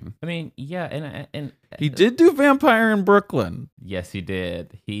saying. I mean, yeah, and he did do Vampire in Brooklyn. Yes, he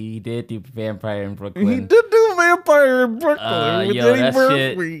did. He did do Vampire in Brooklyn. He did do Vampire in Brooklyn with Eddie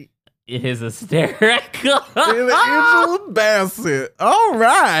Murphy. It is hysterical. And Angela Bassett. All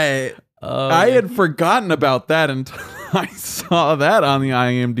right. I had forgotten about that until I saw that on the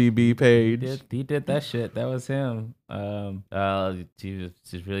IMDb page. He did that shit. That was him.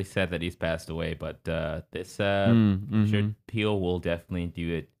 It's really sad that he's passed away, but this sure Peele will definitely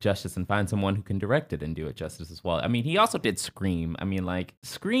do it justice and find someone who can direct it and do it justice as well. I mean, he also did Scream. I mean, like,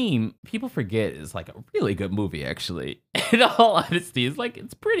 Scream, people forget is like a really good movie, actually. In all honesty,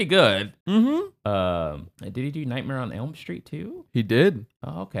 it's pretty good. Did he do Nightmare on Elm Street too? He did.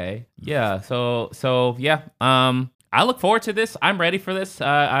 Oh, okay. Yeah. So yeah. I look forward to this. I'm ready for this.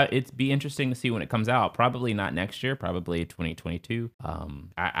 It'd be interesting to see when it comes out. Probably not next year. Probably 2022.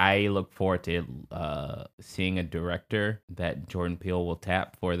 I look forward to seeing a director that Jordan Peele will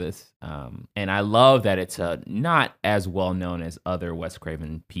tap for this. And I love that it's not as well known as other Wes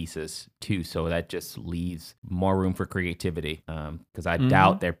Craven pieces too. So that just leaves more room for creativity. Because I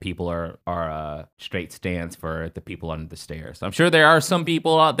doubt that people are straight stands for The People Under the Stairs. I'm sure there are some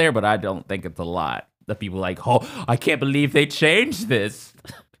people out there, but I don't think it's a lot. The people like, oh, I can't believe they changed this.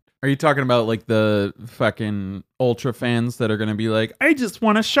 Are you talking about like the fucking ultra fans that are going to be like, I just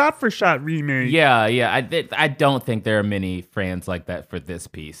want a shot for shot remake? Yeah. I don't think there are many fans like that for this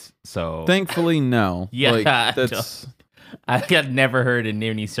piece. So thankfully, no. Yeah, like, that's... I have never heard in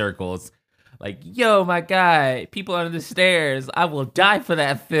any circles like, yo, my guy, People Under the Stairs, I will die for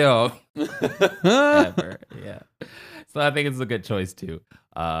that film. Ever. Yeah. So I think it's a good choice too.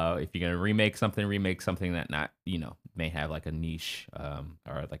 If you're gonna remake something that not, may have like a niche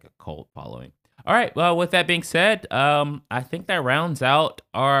or like a cult following. All right. Well, with that being said, I think that rounds out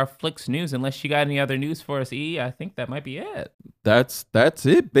our Flicks news. Unless you got any other news for us, E, I think that might be it. That's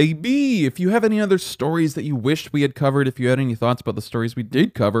it, baby. If you have any other stories that you wished we had covered, if you had any thoughts about the stories we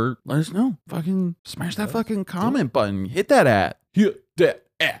did cover, let us know. Fucking smash that fucking comment button. Hit that at. Hit that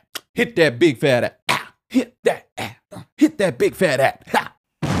at. Hit that big fat at. Hit that at. Hit that big fat at. Ha!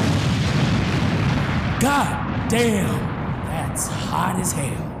 God damn, that's hot as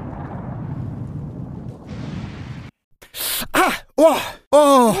hell. Hot.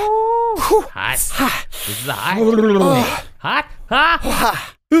 This is a hot.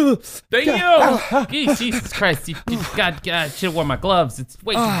 Hot. Thank you. Jesus Christ. God, I should have worn my gloves. It's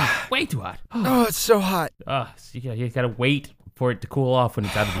way too hot. Oh, it's so hot. You gotta wait for it to cool off when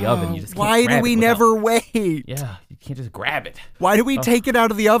it's out of the oven. You just can't Why do grab we it never wait? Yeah, you can't just grab it. Why do we take it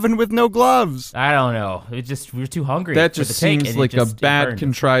out of the oven with no gloves? I don't know. We're too hungry. That just seems like a bad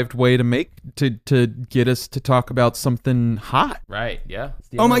contrived way to get us to talk about something hot. Right, yeah.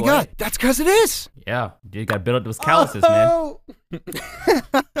 Oh my God, that's because it is. Yeah, you gotta build up those calluses, man.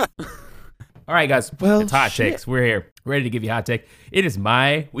 All right, guys. Well, it's Hot Takes. We're here, ready to give you a hot take. It is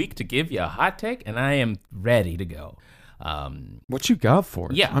my week to give you a hot take, and I am ready to go. What you got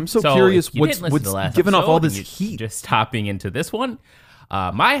for it? Yeah, I'm so curious. What's giving off all this heat? Just hopping into this one.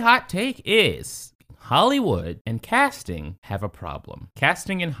 My hot take is Hollywood and casting have a problem.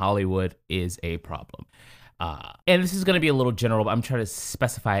 Casting in Hollywood is a problem. And this is going to be a little general, but I'm trying to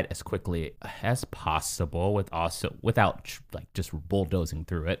specify it as quickly as possible without like just bulldozing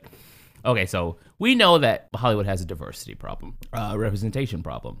through it. Okay, so we know that Hollywood has a diversity problem, representation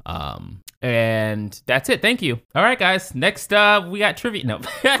problem. And that's it. Thank you. All right, guys. Next, we got trivia. No.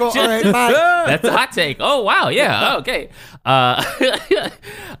 Cool. All right, bye. That's a hot take. Oh, wow. Yeah. Okay.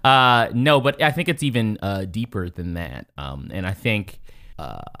 No, but I think it's even deeper than that. And I think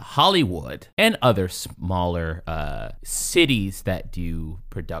Hollywood and other smaller cities that do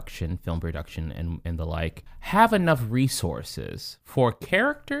production, film production, and the like, have enough resources for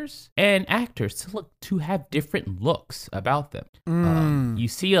characters and actors to have different looks about them. You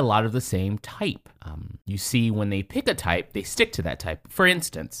see a lot of the same type. You see when they pick a type, they stick to that type. For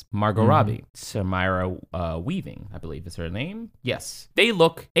instance, Margot Robbie, Samira Weaving, I believe is her name. Yes, they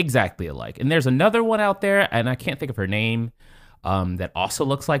look exactly alike. And there's another one out there, and I can't think of her name. That also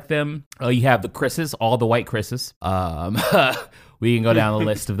looks like them. You have the Chris's, all the white Chris's. We can go down the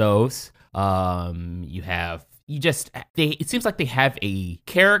list of those. It seems like they have a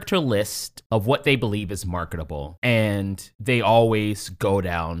character list of what they believe is marketable, and they always go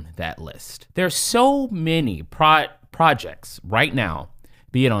down that list. There's so many projects right now,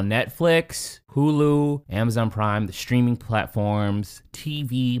 be it on Netflix, Hulu, Amazon Prime, the streaming platforms,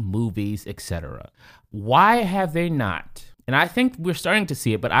 TV, movies, etc. Why have they not? And I think we're starting to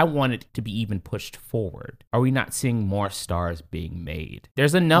see it, but I want it to be even pushed forward. Are we not seeing more stars being made?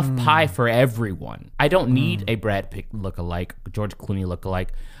 There's enough pie for everyone. I don't need a Brad Pitt lookalike, George Clooney lookalike,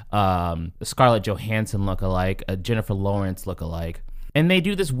 Scarlett Johansson lookalike, a Jennifer Lawrence lookalike. And they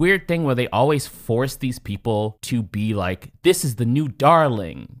do this weird thing where they always force these people to be like, this is the new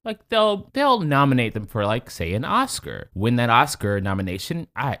darling. Like they'll nominate them for, like, say, an Oscar. When that Oscar nomination,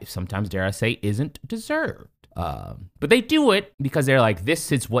 I sometimes dare I say, isn't deserved. But they do it because they're like,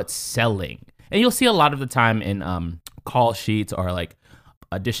 this is what's selling. And you'll see a lot of the time in call sheets or like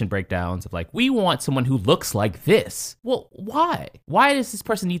audition breakdowns of like, we want someone who looks like this. Well, why? Why does this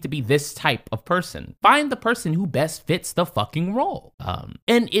person need to be this type of person? Find the person who best fits the fucking role.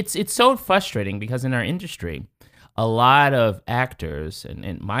 And it's so frustrating because in our industry, a lot of actors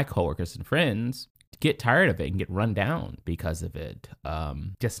and my coworkers and friends get tired of it and get run down because of it.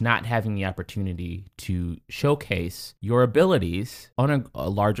 Just not having the opportunity to showcase your abilities on a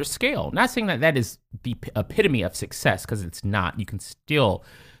larger scale. Not saying that is the epitome of success, because it's not. You can still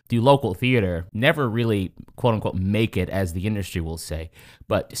do local theater, never really, quote unquote, make it, as the industry will say,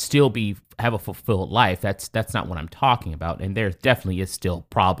 but still have a fulfilled life. That's not what I'm talking about. And there definitely is still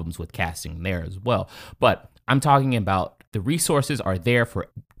problems with casting there as well. But I'm talking about the resources are there for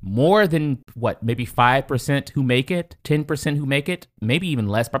more than maybe 5% who make it, 10% who make it, maybe even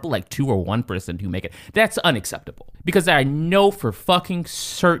less, probably like 2 or 1% who make it. That's unacceptable, because I know for fucking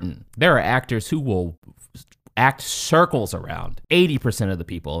certain there are actors who will act circles around 80% of the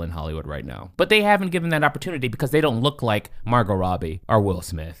people in Hollywood right now, but they haven't given that opportunity because they don't look like Margot Robbie or Will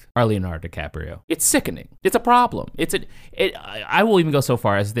Smith or Leonardo DiCaprio. It's sickening. It's a problem. I will even go so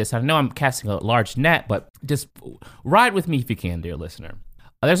far as this. I know I'm casting a large net, but just ride with me if you can, dear listener.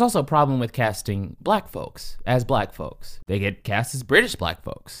 There's also a problem with casting black folks as black folks. They get cast as British black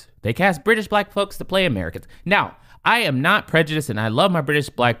folks. They cast British black folks to play Americans. Now, I am not prejudiced, and I love my British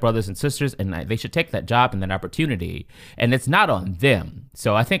black brothers and sisters, and they should take that job and that opportunity, and it's not on them.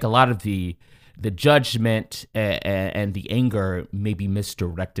 So I think a lot of the judgment and the anger may be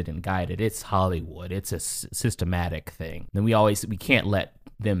misdirected and guided. It's Hollywood. It's a systematic thing. And we can't let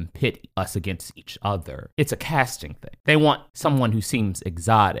them pit us against each other. It's a casting thing. They want someone who seems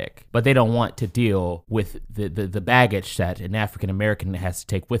exotic, but they don't want to deal with the baggage that an African American has to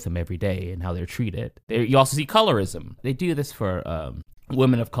take with them every day and how they're treated. You also see colorism. They do this for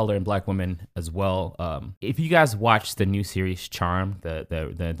women of color and black women as well. If you guys watch the new series Charm,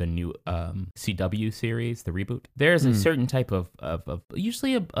 the new CW series, the reboot, there's a certain type of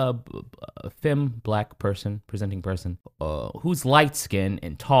usually a femme black presenting person who's light skinned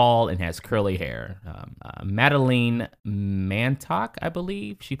and tall and has curly hair. Madeline Mantock, I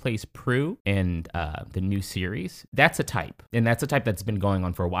believe, she plays Prue in the new series. That's a type, and that's a type that's been going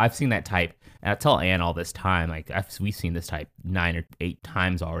on for a while. I've seen that type, and I tell Ann all this time, like we've seen this type 9 or 8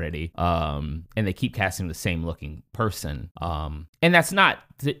 times already, and they keep casting the same looking person. And that's not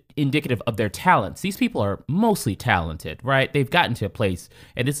indicative of their talents. These people are mostly talented, right? They've gotten to a place,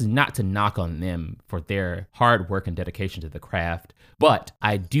 and this is not to knock on them for their hard work and dedication to the craft, but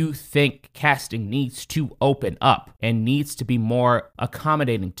I do think casting needs to open up and needs to be more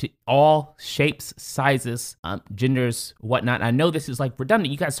accommodating to all shapes, sizes, genders, whatnot. I know this is like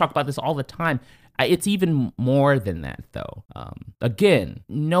redundant. You guys talk about this all the time. It's even more than that, though. Again,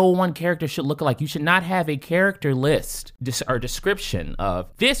 no one character should look alike. You should not have a character list or description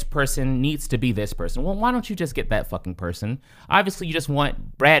of this person needs to be this person. Well, why don't you just get that fucking person? Obviously, you just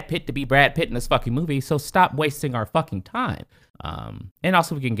want Brad Pitt to be Brad Pitt in this fucking movie, so stop wasting our fucking time. And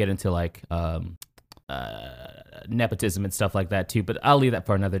also, we can get into like nepotism and stuff like that too, but I'll leave that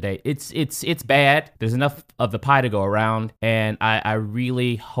for another day. It's bad. There's enough of the pie to go around, and I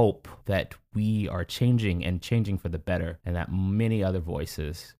really hope that we are changing for the better, and that many other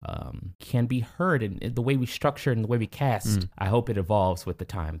voices can be heard in the way we structure and the way we cast. I hope it evolves with the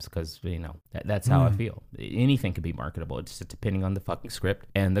times, because that's how I feel. Anything can be marketable. It's just depending on the fucking script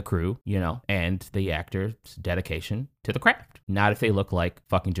and the crew, and the actor's dedication to the craft. Not if they look like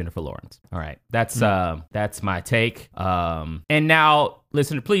fucking Jennifer Lawrence. All right, that's my take. And now,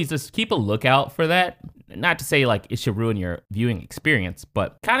 listener, please just keep a lookout for that. Not to say like it should ruin your viewing experience,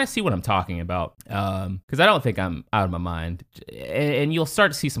 but kind of see what I'm talking about. Because I don't think I'm out of my mind. And you'll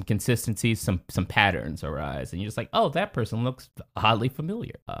start to see some consistencies, some patterns arise, and you're just like, oh, that person looks oddly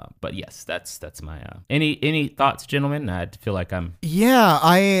familiar. But yes, that's my any thoughts, gentlemen? I feel like I'm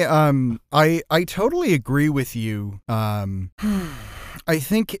I totally agree with you. I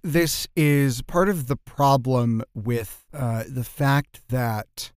think this is part of the problem with the fact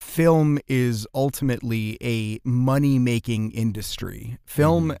that film is ultimately a money-making industry.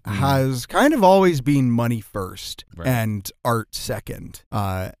 Film has kind of always been money first and art second.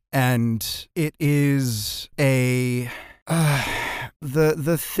 And it is a...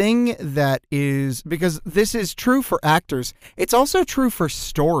 the thing that is, because this is true for actors, it's also true for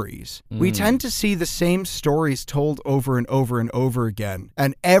stories. We tend to see the same stories told over and over and over again.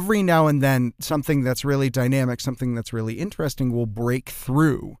 And every now and then, something that's really dynamic, something that's really interesting will break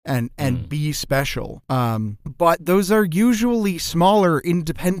through and be special. But those are usually smaller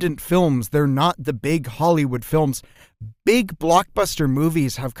independent films. They're not the big Hollywood films. Big blockbuster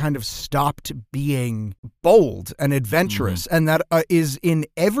movies have kind of stopped being bold and adventurous, and that is in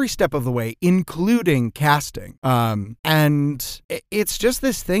every step of the way, including casting. And it's just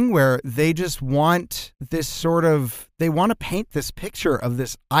this thing where they just want this sort of, they want to paint this picture of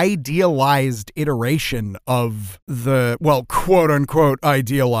this idealized iteration of the, well, quote unquote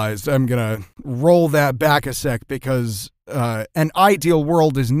idealized. I'm going to roll that back a sec, because an ideal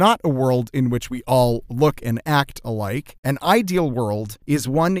world is not a world in which we all look and act alike. An ideal world is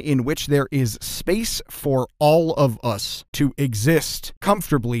one in which there is space for all of us to exist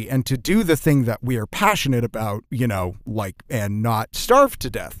comfortably and to do the thing that we are passionate about, and not starve to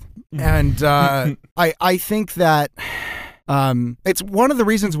death. And I think that it's one of the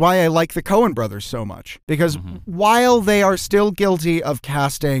reasons why I like the Coen brothers so much, because while they are still guilty of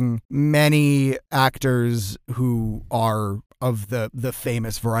casting many actors who are of the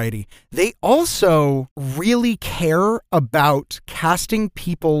famous variety, they also really care about casting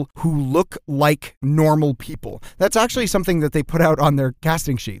people who look like normal people. That's actually something that they put out on their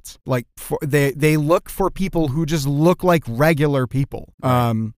casting sheets. Like, they look for people who just look like regular people.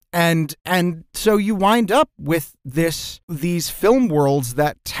 And so you wind up with these film worlds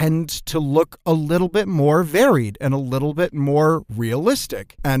that tend to look a little bit more varied and a little bit more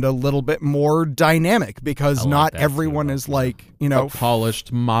realistic and a little bit more dynamic, because not everyone is like, a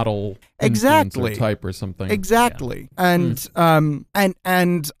polished model exactly type or something. Exactly. And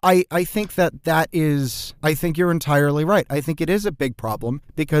I think that is, I think you're entirely right. I think it is a big problem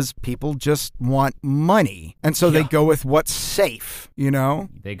because people just want money. And so they go with what's safe,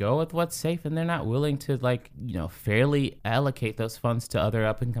 They go with what's safe, and they're not willing to fairly allocate those funds to other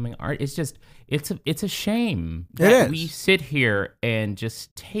up and coming art. It's just, it's a shame that we sit here and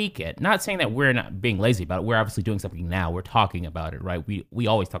just take it. Not saying that we're not being lazy about it. We're obviously doing something now. We're talking about it, right? We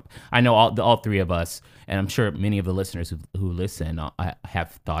always talk. I know all three of us, and I'm sure many of the listeners who listen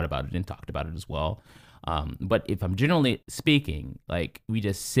have thought about it and talked about it as well. But if I'm generally speaking, we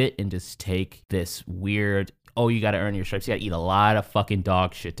just sit and just take this weird, oh, you got to earn your stripes. You got to eat a lot of fucking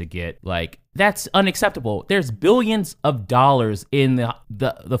dog shit to get, that's unacceptable. There's billions of dollars in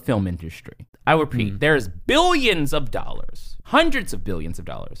the film industry. I repeat, there's billions of dollars hundreds of billions of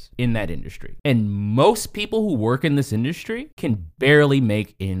dollars in that industry. And most people who work in this industry can barely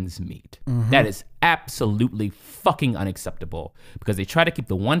make ends meet. That is absolutely fucking unacceptable because they try to keep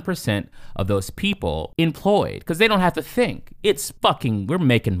the 1% of those people employed because they don't have to think. It's fucking, we're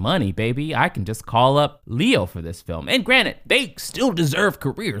making money, baby. I can just call up Leo for this film. And granted, they still deserve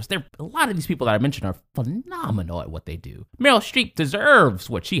careers. A lot of these people that I mentioned are phenomenal at what they do. Meryl Streep deserves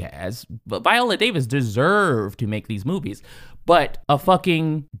what she has, but Viola Davis deserved to make these movies. But a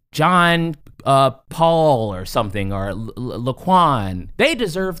fucking John Paul or something, or Laquan, they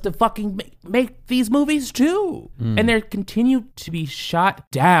deserve to fucking make these movies too. And they continue to be shot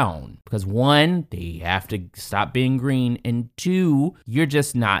down because one, they have to stop being green, and two, you're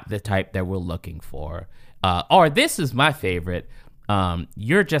just not the type that we're looking for. Or this is my favorite.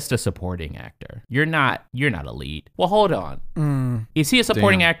 You're just a supporting actor. You're not a lead. Well, hold on. Is he a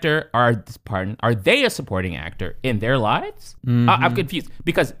supporting actor? Are they a supporting actor in their lives? I'm confused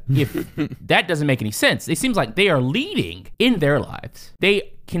because if that doesn't make any sense, it seems like they are leading in their lives.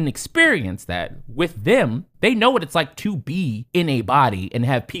 They can experience that with them. They know what it's like to be in a body and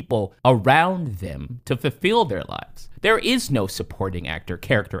have people around them to fulfill their lives. There is no supporting actor,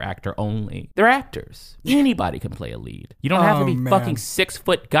 character actor only. They're actors. Anybody can play a lead. You don't have to be fucking 6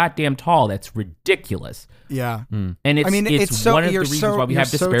 foot goddamn tall. That's ridiculous. Yeah. And it's one of the reasons why we have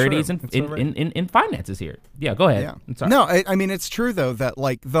disparities in finances here. Yeah, go ahead. Yeah. I'm sorry. No, I mean, it's true, though, that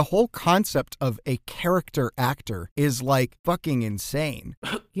like the whole concept of a character actor is like fucking insane.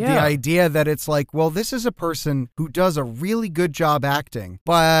 Yeah. The idea that it's like, well, this is a person who does a really good job acting,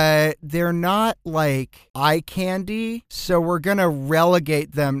 but they're not like eye candy, so we're going to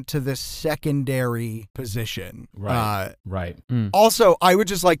relegate them to this secondary position. Right. Right. Also, I would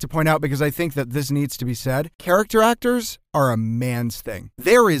just like to point out, because I think that this needs to be said, character actors are a man's thing.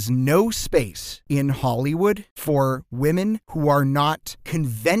 There is no space in Hollywood for women who are not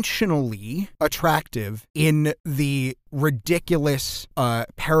conventionally attractive in the ridiculous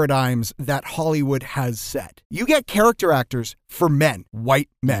paradigms that Hollywood has set. You get character actors for men, white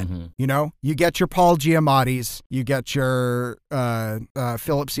men. You know, you get your Paul Giamattis, you get your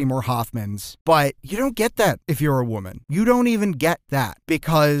Philip Seymour Hoffmans, but you don't get that if you're a woman. You don't even get that,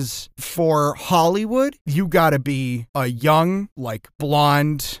 because for Hollywood, you gotta be a young, like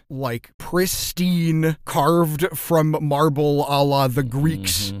blonde, like pristine, carved from marble a la the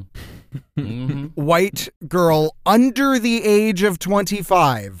Greeks. White girl under the age of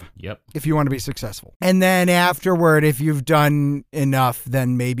 25. Yep. If you want to be successful. And then afterward, if you've done enough,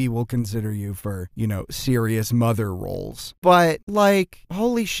 then maybe we'll consider you for, you know, serious mother roles. But like,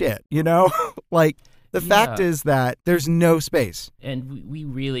 holy shit, you know? Like, the fact is that there's no space. And we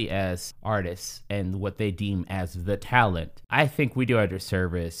really, as artists and what they deem as the talent, I think we do a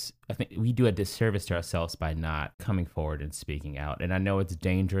disservice. I think we do a disservice to ourselves by not coming forward and speaking out. And I know it's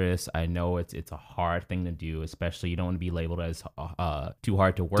dangerous. I know it's a hard thing to do, especially you don't want to be labeled as too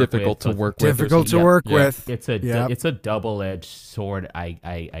hard to work with. Difficult to work with. Difficult to work with. It's a double-edged sword.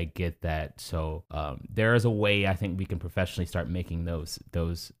 I get that. So there is a way I think we can professionally start making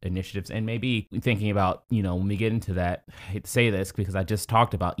those initiatives, and maybe thinking about, you know, when we get into that, I hate to say this because I just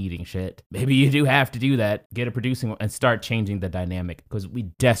talked about eating shit. Maybe you do have to do that, get a producing and start changing the dynamic, because we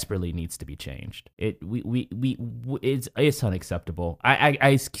desperately needs to be changed. It's unacceptable.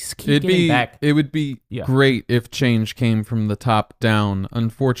 I keep getting back. It would be great if change came from the top down.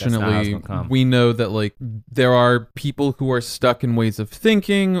 Unfortunately, we know that like there are people who are stuck in ways of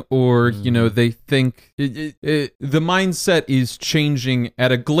thinking, or you know, they think the mindset is changing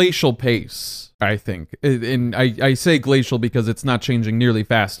at a glacial pace. I think. And I say glacial because it's not changing nearly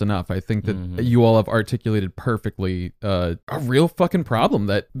fast enough. I think that you all have articulated perfectly a real fucking problem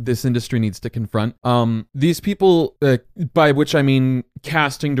that this industry needs to confront. These people, by which I mean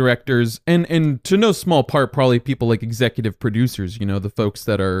casting directors, and to no small part probably people like executive producers, you know, the folks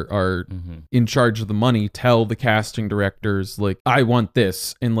that are in charge of the money, tell the casting directors like, I want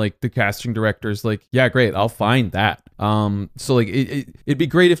this, and like the casting directors like, yeah, great, I'll find that. So like it'd be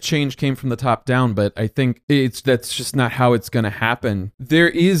great if change came from the top down, but I think that's just not how it's going to happen. There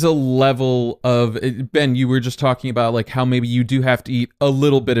is a level of, Ben, you were just talking about like how maybe you do have to eat a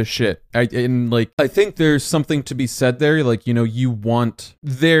little bit of shit. I think there's something to be said there. Like, you know, you want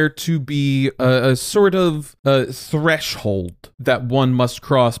there to be a sort of threshold that one must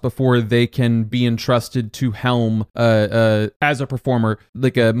cross before they can be entrusted to helm as a performer,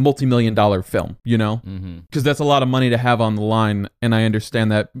 like a multi-million-dollar film, you know? Because that's a lot of money to have on the line, and I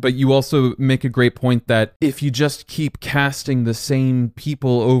understand that. But you also make a great point that if you just keep casting the same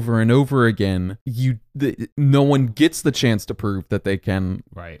people over and over again, you no one gets the chance to prove that they can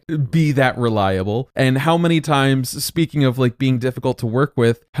Right. be that reliable. And how many times, speaking of like being difficult to work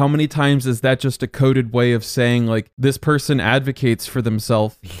with, how many times is that just a coded way of saying like this person advocates for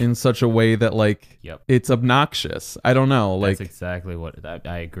themselves in such a way that like Yep. it's obnoxious? I don't know. Like, That's exactly what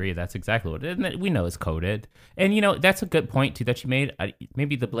I agree. That's exactly what we know is coded. And, you know, that's a good point, too, that you made.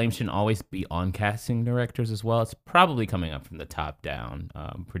 Maybe the blame shouldn't always be on casting directors as well. It's probably coming up from the top down.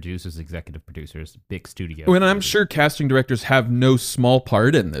 Producers, executive producers, big studio. and I'm sure casting directors have no small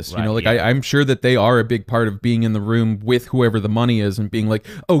part in this. You Right, know, like yeah. I'm sure that they are a big part of being in the room with whoever the money is and being like,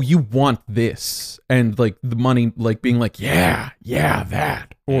 oh, you want this. And like the money, like being like, yeah,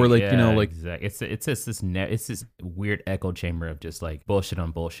 that. Or like, you know, like, exactly. It's just it's this weird echo chamber of just like bullshit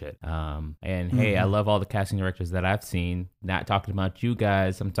on bullshit. And hey, I love all the casting directors that I've seen. Not talking about you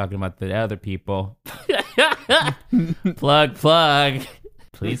guys. I'm talking about the other people. plug.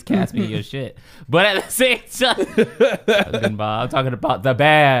 Please cast me your shit. But at the same time, I'm talking about the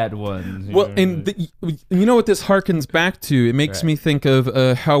bad ones. well, and you know what this harkens back to? It makes Right. me think of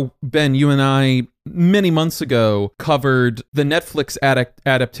how, Ben, you and I many months ago covered the Netflix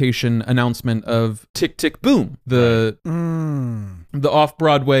adaptation announcement of Tick, Tick, Boom, the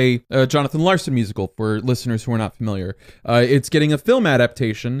off-Broadway Jonathan Larson musical, for listeners who are not familiar. It's getting a film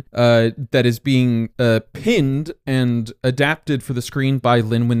adaptation that is being pinned and adapted for the screen by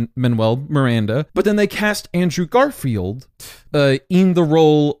Lin-Manuel Miranda. But then they cast Andrew Garfield in the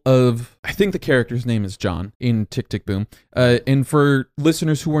role of, I think the character's name is John in Tick, Tick, Boom. And for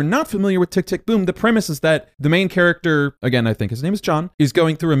listeners who are not familiar with Tick, Tick, Boom, the premise is that the main character, again, I think his name is John, is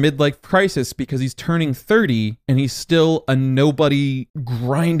going through a midlife crisis because he's turning 30 and he's still a nobody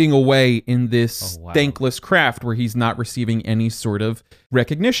grinding away in this Oh, wow. thankless craft where he's not receiving any sort of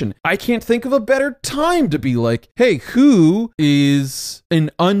recognition. I can't think of a better time to be like, hey, who is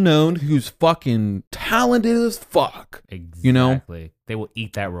an unknown who's fucking talented as fuck? Exactly. You know? They will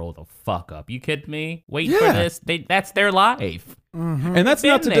eat that role the fuck up. You kidding me? Wait Yeah. for this. That's their life. And that's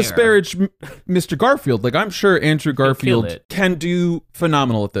not to Been there. disparage Mr. Garfield. Like, I'm sure Andrew Garfield it. can do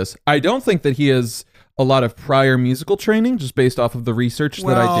phenomenal at this. I don't think that he has a lot of prior musical training, just based off of the research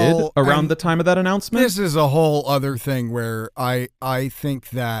that I did Well, around and the time of that announcement. This is a whole other thing where I think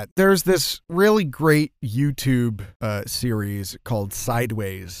that there's this really great YouTube series called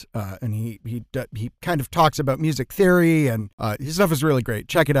Sideways, and he kind of talks about music theory, and his stuff is really great.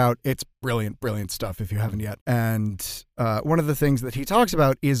 Check it out; it's brilliant stuff if you haven't yet. And one of the things that he talks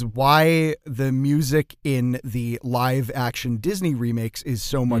about is why the music in the live action Disney remakes is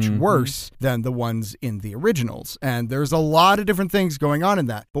so much worse than the ones in the originals. And there's a lot of different things going on in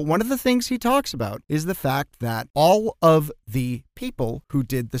that. But one of the things he talks about is the fact that all of the people who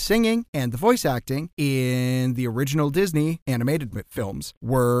did the singing and the voice acting in the original Disney animated films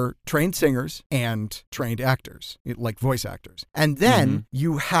were trained singers and trained actors, like voice actors. And then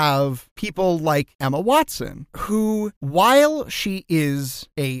you have people like Emma Watson, who, while she is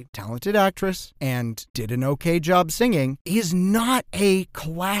a talented actress and did an okay job singing, is not a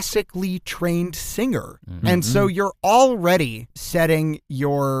classically trained singer. And so you're already setting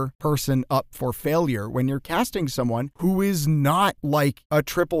your person up for failure when you're casting someone who is not like a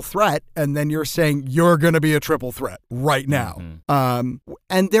triple threat, and then you're saying you're going to be a triple threat right now.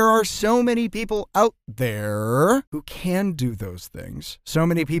 And there are so many people out there who can do those things. So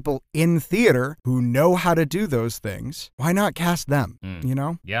many people in theater who know how to do those things. Why not cast them? You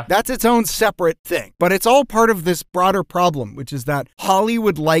know? Yeah. That's its own separate thing. But it's all part of this broader problem, which is that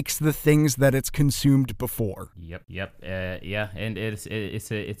Hollywood likes the things that it's consumed before. Yep. Yeah, and it's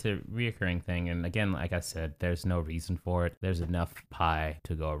a reoccurring thing. And again, like I said, there's no reason for it. There's enough pie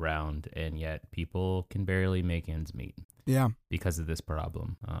to go around, and yet people can barely make ends meet Yeah. because of this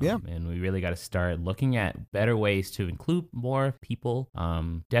problem. Yeah. And we really got to start looking at better ways to include more people.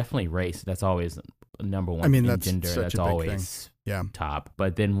 Definitely race. That's always number one. I mean, in that's gender. such That's a big always thing. Yeah. top.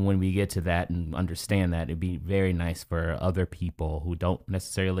 But then when we get to that and understand that, it'd be very nice for other people who don't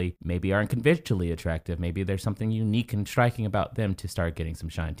necessarily, maybe aren't conventionally attractive. Maybe there's something unique and striking about them to start getting some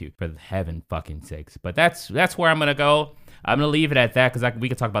shine too, for heaven fucking sakes. But that's where I'm gonna go. I'm gonna leave it at that because we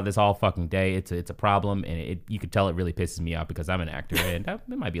could talk about this all fucking day. It's a problem, and you could tell it really pisses me off because I'm an actor, and it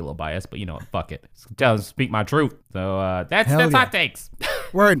might be a little biased, but you know, fuck it. Speak my truth. So that's Hell yeah. hot takes.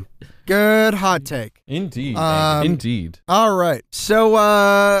 Word. Good hot take. Indeed. Um, Indeed. All right.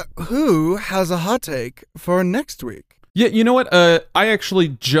 So, who has a hot take for next week? Yeah, you know what? I actually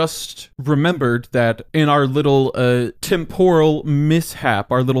just remembered that in our little temporal mishap,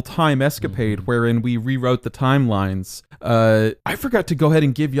 our little time escapade, wherein we rewrote the timelines, I forgot to go ahead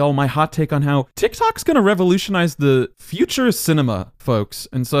and give y'all my hot take on how TikTok's gonna revolutionize the future of cinema, folks.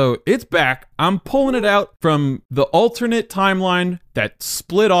 And so it's back. I'm pulling it out from the alternate timeline that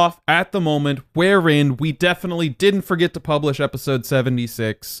split off at the moment, wherein we definitely didn't forget to publish episode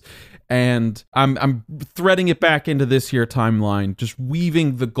 76. And I'm threading it back into this here timeline, just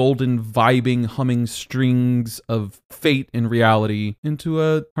weaving the golden, vibing, humming strings of fate and reality into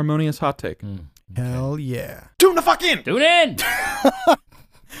a harmonious hot take. Hell yeah. Tune the fuck in! Tune in.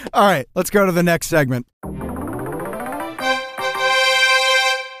 All right, let's go to the next segment.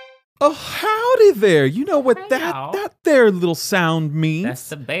 Oh, howdy there. You know what Hey-o. that there little sound means? That's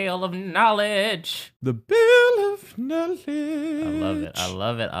the bale of knowledge. The Bill of Knowledge. I love it. I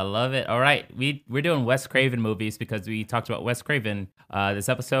love it. I love it. All right, we're doing Wes Craven movies because we talked about Wes Craven this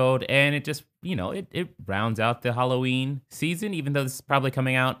episode, and it just it rounds out the Halloween season, even though this is probably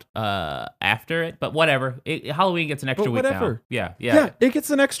coming out after it. But whatever, Halloween gets an extra But week whatever. now. Yeah, it gets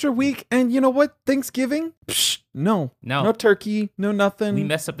an extra week, and you know what? Thanksgiving? Psh, no turkey, no nothing. We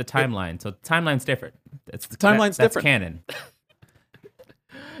messed up the timeline, so the timeline's different. That's the Timeline's that's different. canon.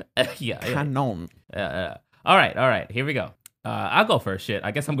 yeah. Canon. All right. Here we go. I'll go first. Shit,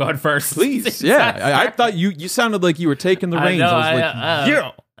 I guess I'm going first. Please, yeah. I thought you sounded like you were taking the reins. I was like,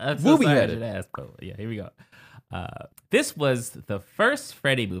 yeah, I'm movie sorry I headed. should ask, but yeah, here we go. This was the first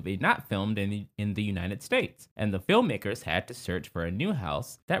Freddy movie not filmed in the United States, and the filmmakers had to search for a new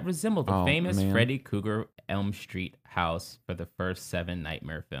house that resembled the famous man. Freddy Krueger Elm Street house for the first 7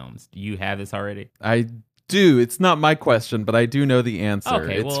 Nightmare films. Do you have this already? I do. It's not my question, but I do know the answer.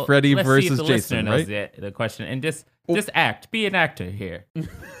 Okay, it's well, Freddy let's see if versus the Jason, listener knows right? the question, and just act. Be an actor here.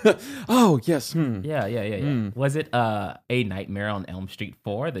 Oh, yes. Yeah. Was it A Nightmare on Elm Street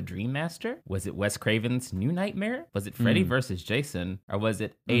 4, The Dream Master? Was it Wes Craven's New Nightmare? Was it Freddy versus Jason? Or was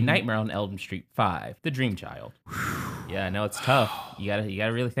it A Nightmare on Elm Street 5, The Dream Child? Yeah, I know it's tough. You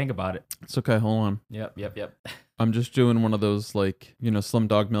gotta really think about it. It's okay. Hold on. Yep. I'm just doing one of those, like,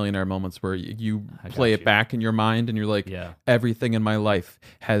 Slumdog Millionaire moments where you play it back in your mind and you're like, Yeah. everything in my life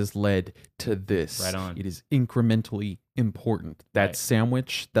has led to this. Right on. It is incrementally important. That Right.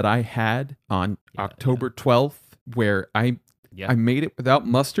 sandwich that I had on October 12th, where I made it without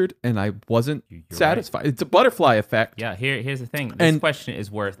mustard and I wasn't You're satisfied. It's a butterfly effect. Yeah, here's the thing. This And- question is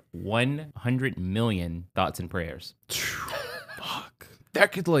worth 100 million thoughts and prayers. Fuck.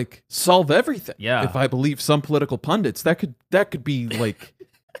 That could like solve everything. Yeah. If I believe some political pundits, that could be like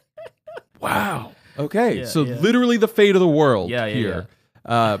wow. Okay. Yeah, so yeah. literally the fate of the world Yeah, here.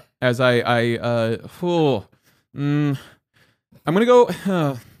 As I'm going to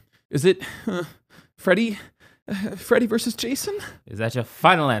go is it Freddy versus Jason? Is that your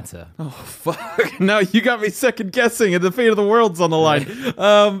final answer? Oh fuck! Now you got me second guessing, and the fate of the world's on the line.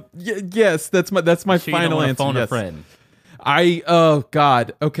 Yes, that's my Sure you don't final wanna answer. phone Yes. a friend. Oh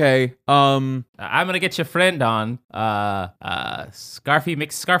god. Okay. I'm gonna get your friend on. Scarfy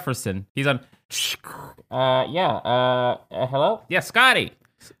McScarferson. He's on. Hello. Yeah, Scotty.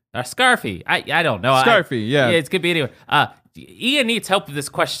 Scarfy. I don't know. Scarfy, yeah. Yeah, it's could be anywhere. Ian needs help with this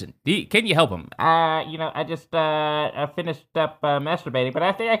question. Can you help him? I just I finished up masturbating, but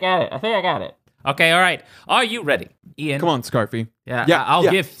I think I got it. Okay, all right. Are you ready, Ian? Come on, Scarfy. Yeah, I'll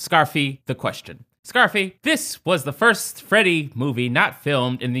give Scarfy the question. Scarfy, this was the first Freddy movie not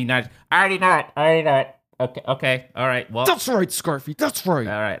filmed in the United. I already know it. Okay, all right. Well, That's right, Scarfy. That's right.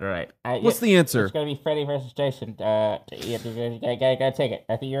 all right. What's the answer? It's gonna be Freddy versus Jason. Gotta take it.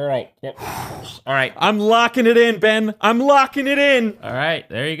 I think you're right. Yep. All right. I'm locking it in, Ben. I'm locking it in. All right,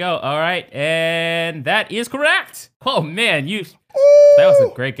 there you go. All right, and that is correct. Oh man, that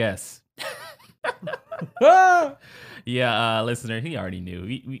was a great guess. Ah! Yeah, listener, he already knew.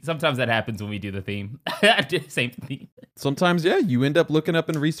 We sometimes that happens when we do the theme. Same theme. Sometimes, yeah, you end up looking up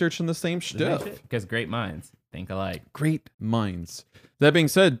and researching the same stuff. Because great minds think alike. Great minds. That being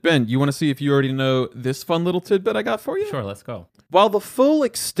said, Ben, you want to see if you already know this fun little tidbit I got for you? Sure, let's go. While the full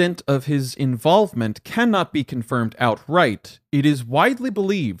extent of his involvement cannot be confirmed outright, it is widely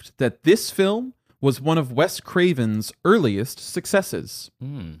believed that this film was one of Wes Craven's earliest successes.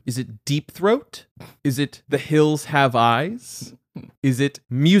 Is it Deep Throat? Is it The Hills Have Eyes? Is it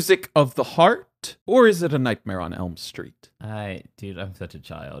Music of the Heart? Or is it A Nightmare on Elm Street? Dude, I'm such a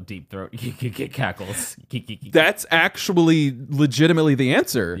child. Deep throat. Cackles. That's actually legitimately the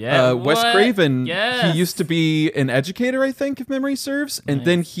answer. Yeah, Wes what? Craven, Yes. he used to be an educator, I think, if memory serves. And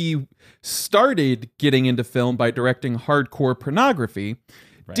then he started getting into film by directing hardcore pornography.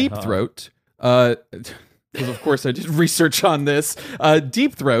 Right Deep on. Throat. because of course I did research on this.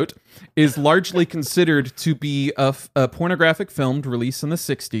 Deep Throat is largely considered to be a pornographic film released in the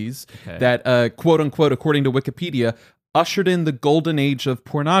 60s that, quote unquote, according to Wikipedia, ushered in the golden age of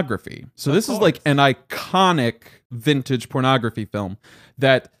pornography. So this is like an iconic vintage pornography film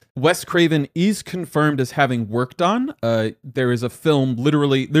that Wes Craven is confirmed as having worked on. There is a film,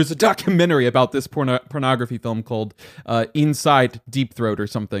 literally, there's a documentary about this pornography film called Inside Deep Throat or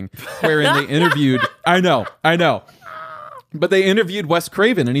something, wherein they interviewed, I know, but they interviewed Wes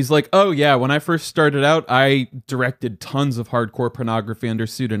Craven, and he's like, oh yeah, when I first started out, I directed tons of hardcore pornography under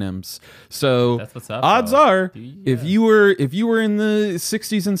pseudonyms. So That's what's up, odds though. are, if you were in the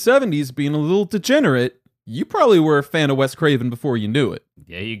 60s and 70s being a little degenerate, you probably were a fan of Wes Craven before you knew it.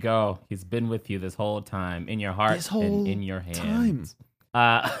 There you go. He's been with you this whole time, in your heart and in your hands.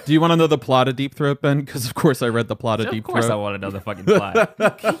 Do you want to know the plot of Deep Throat, Ben? Because of course I read the plot of Deep Throat. Of course I want to know the fucking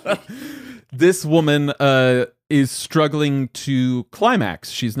plot. This woman is struggling to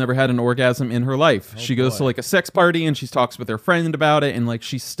climax. She's never had an orgasm in her life. She goes to like a sex party and she talks with her friend about it, and like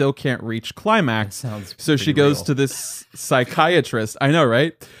she still can't reach climax. sounds So she pretty goes real. to this psychiatrist. I know,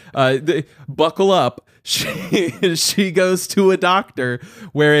 right? Buckle up. She goes to a doctor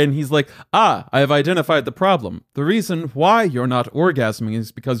wherein he's like, I have identified the problem. The reason why you're not orgasming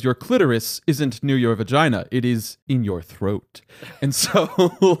is because your clitoris isn't near your vagina. It is in your throat. And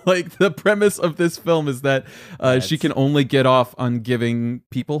so like the premise of this film is that she can only get off on giving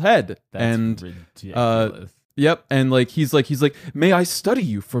people head. That's and ridiculous. Yep, and like he's like, may I study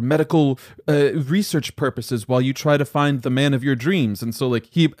you for medical research purposes while you try to find the man of your dreams? And so like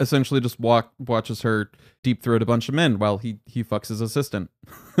he essentially just watches her deep throat a bunch of men while he fucks his assistant.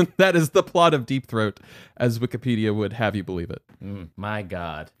 That is the plot of Deep Throat, as Wikipedia would have you believe it. My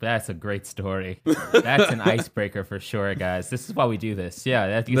God, that's a great story. That's an icebreaker for sure, guys. This is why we do this.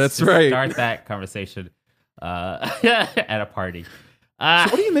 Yeah, That's right. Start that conversation at a party. So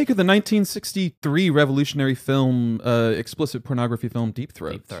what do you make of the 1963 revolutionary film, explicit pornography film Deep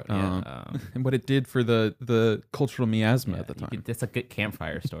Throat? Deep Throat, yeah. And what it did for the cultural miasma at the time. That's a good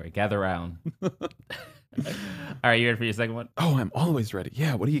campfire story. Gather around. All right, you ready for your second one? Oh, I'm always ready.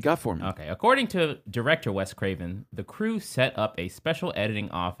 Yeah, what do you got for me? Okay, according to director Wes Craven, the crew set up a special editing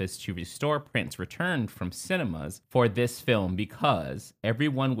office to restore prints returned from cinemas for this film because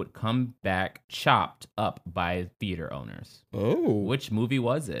everyone would come back chopped up by theater owners. Oh. Which movie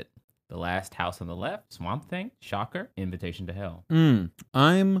was it? The Last House on the Left, Swamp Thing, Shocker, Invitation to Hell.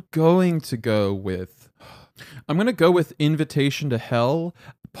 I'm going to go with Invitation to Hell.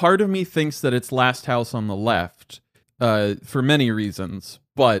 Part of me thinks that it's Last House on the Left for many reasons,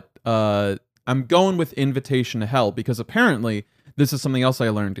 but I'm going with Invitation to Hell because apparently this is something else I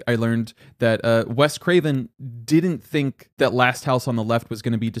learned. I learned that Wes Craven didn't think that Last House on the Left was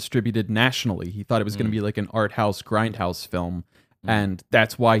going to be distributed nationally. He thought it was going to be like an art house, grindhouse film. And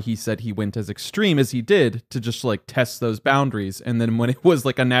that's why he said he went as extreme as he did to just like test those boundaries. And then when it was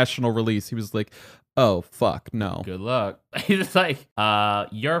like a national release, he was like, oh, fuck, no. Good luck. He's like,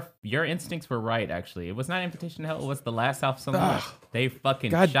 your instincts were right, actually. It was not Invitation to Hell, it was The Last House on the Left. They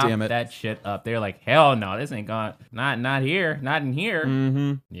fucking God chopped damn it. that shit up. They're like, hell no, this ain't gone. Not here. Not in here.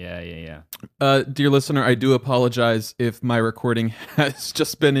 Mm-hmm. Yeah. Dear listener, I do apologize if my recording has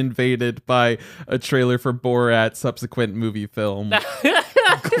just been invaded by a trailer for Borat subsequent movie film.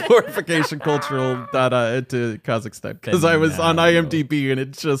 Glorification cultural data to Kazakhstan. Because I was on IMDb and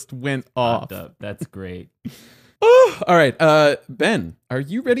it just went off. That's great. All right, Ben, are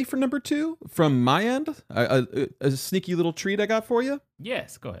you ready for number 2 from my end? A sneaky little treat I got for you?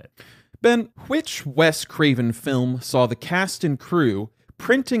 Yes, go ahead. Ben, which Wes Craven film saw the cast and crew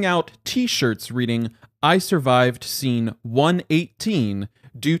printing out T-shirts reading, "I survived scene 118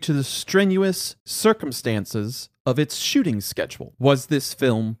 due to the strenuous circumstances of its shooting schedule"? Was this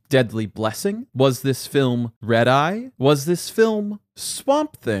film Deadly Blessing? Was this film Red Eye? Was this film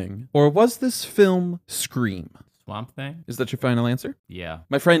Swamp Thing? Or was this film Scream? Swamp Thing? Is that your final answer? Yeah.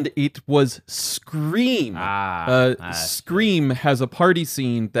 My friend, it was Scream. Scream has a party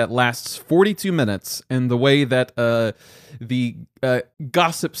scene that lasts 42 minutes, and the way that the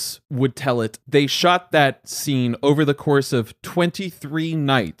gossips would tell it, they shot that scene over the course of 23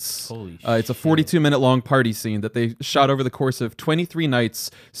 nights. Holy shit. It's a 42-minute long party scene that they shot over the course of 23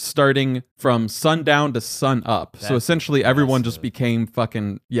 nights, starting from sundown to sun up. So That's essentially, everyone just impressive. became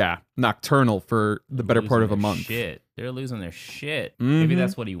fucking, nocturnal for the better part of a month. Shit. They're losing their shit. Mm-hmm. Maybe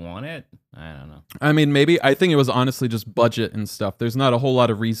that's what he wanted. I don't know. I mean, maybe. I think it was honestly just budget and stuff. There's not a whole lot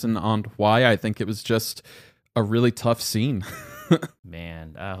of reason on why. I think it was just a really tough scene.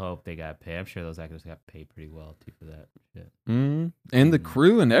 Man, I hope they got paid. I'm sure those actors got paid pretty well too for that shit. And the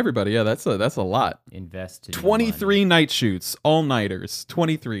crew and everybody. Yeah, that's a lot. Invest in 23 night shoots, all nighters.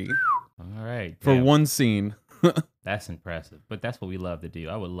 23 money. All right. for damn. one scene. That's impressive. But that's what we love to do.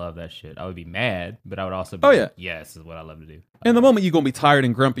 I would love that shit. I would be mad, but I would also be Oh, yeah. like, yes, is what I love to do. And the moment you're gonna be tired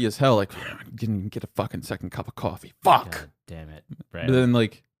and grumpy as hell, like didn't get a fucking second cup of coffee. Fuck. God damn it. But Brad. then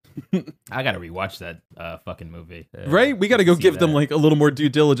like I gotta rewatch that fucking movie. right? We got to go see give them that. like a little more due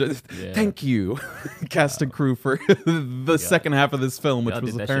diligence. Yeah. Thank you, cast and crew, for the second half of this film, which Y'all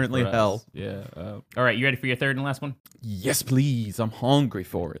was did that shit apparently for us. hell. Yeah. All right, you ready for your third and last one? Yes, please. I'm hungry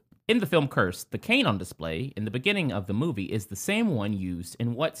for it. In the film Curse, the cane on display in the beginning of the movie is the same one used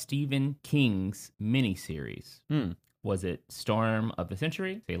in what Stephen King's miniseries? Was it Storm of the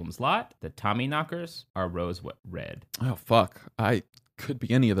Century, Salem's Lot, The Tommyknockers, or Rose Red? Oh fuck. I could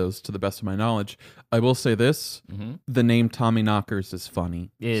be any of those to the best of my knowledge. I will say this: the name Tommyknockers is funny.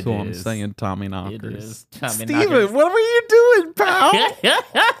 It so I'm is. saying Tommyknockers. It is Tommyknockers. Steven, what were you doing, pal? What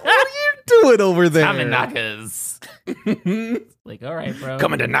are you doing over there? Tommyknockers. Like, all right, bro.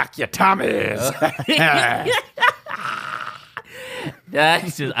 Coming to knock your Tommies.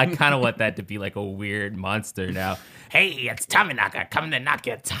 That's just, I kind of want that to be like a weird monster now. Hey, it's Tommyknocker coming to knock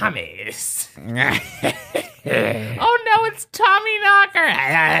your tummies. Oh no, it's Tommyknocker.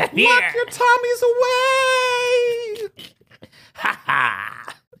 Knock your Tommies away.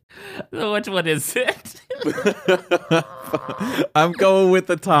 So which one is it? I'm going with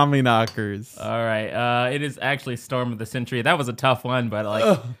the Tommyknockers. All right, it is actually Storm of the Century. That was a tough one, but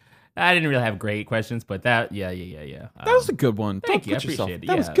like, I didn't really have great questions, but that, yeah. That was a good one. Thank Don't you, I put yourself- appreciate it.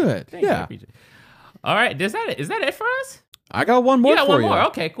 That was Yeah. good. Thank you, I Yeah. appreciate it. All right, is that it for us? I got one more You got for one you. more.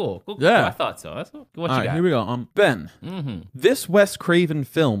 Okay, cool. Yeah. Cool. I thought so. That's what you All right, got. here we go. Ben, this Wes Craven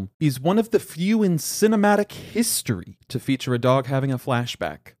film is one of the few in cinematic history to feature a dog having a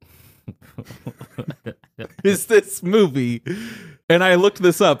flashback. Is this movie? And I looked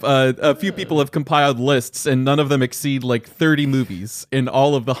this up. A few people have compiled lists, and none of them exceed like 30 movies in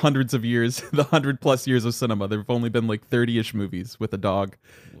all of the hundreds of years, the 100+ years of cinema. There have only been like 30-ish movies with a dog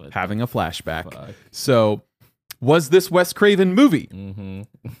having a flashback. fuck? So, was this Wes Craven movie?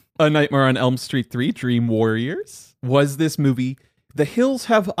 A Nightmare on Elm Street 3, Dream Warriors? Was this movie The Hills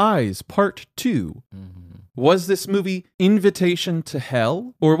Have Eyes, Part 2? Was this movie Invitation to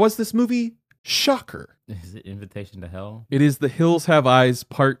Hell? Or was this movie Shocker? Is it Invitation to Hell? It is The Hills Have Eyes,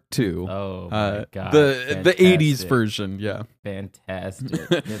 Part 2. Oh my god. The 80s Fantastic. version, yeah. Fantastic.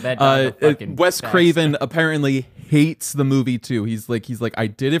 That dog a fucking Wes bastard. Craven apparently hates the movie too. He's like, I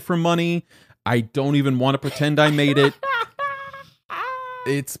did it for money. I don't even want to pretend I made it.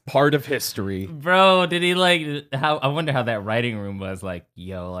 It's part of history. Bro, did he like how I wonder how that writing room was like,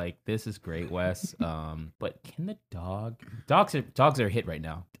 yo, like this is great, Wes. But can the dogs are a hit right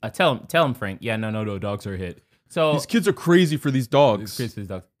now. Tell him, Frank. Yeah, no, dogs are a hit. So These kids are crazy for these dogs.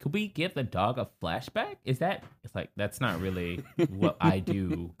 could we give the dog a flashback? It's like that's not really what I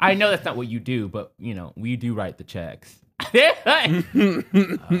do. I know that's not what you do, but you know, we do write the checks. All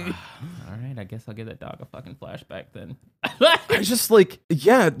right, I guess I'll give that dog a fucking flashback then. I just like,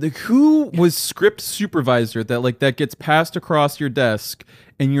 yeah, who was script supervisor that gets passed across your desk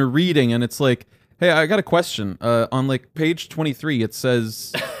and you're reading and it's like, hey, I got a question. On like page 23, it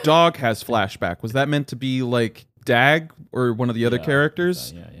says dog has flashback. Was that meant to be like Dag or one of the other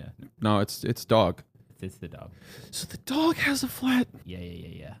characters? Yeah. No, it's dog. It's the dog. So the dog has a flat.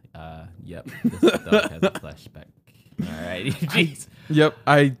 Yeah. Yep. This dog has a flashback. All right. Jeez. Yep,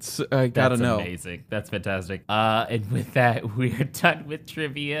 I gotta That's know. amazing. That's fantastic. And with that, we're done with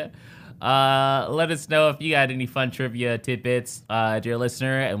trivia. Let us know if you got any fun trivia tidbits, dear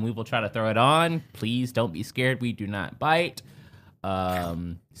listener, and we will try to throw it on. Please don't be scared. We do not bite.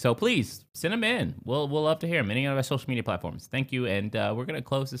 So please send them in. We'll love to hear them. Any of our social media platforms. Thank you, and we're gonna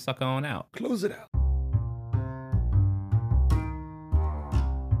close this sucker on out. Close it out.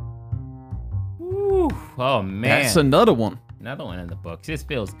 Woo. Oh man, That's another one. another one in the books. This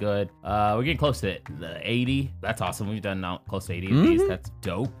feels good. We're getting close to the 80. That's awesome. We've done now close to 80 of these. That's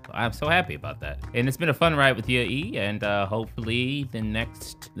dope. I'm so happy about that. And it's been a fun ride with you, E. And hopefully the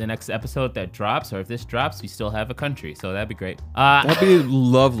next episode that drops, or if this drops, we still have a country. So that'd be great. That'd be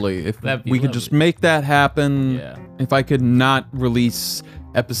lovely if That'd be we could lovely. just make that happen. Yeah. If I could not release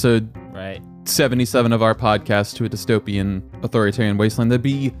episode Right. 77 of our podcast to a dystopian authoritarian wasteland, that'd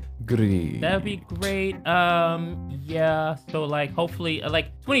be great. That'd be great. Yeah. So like, hopefully, like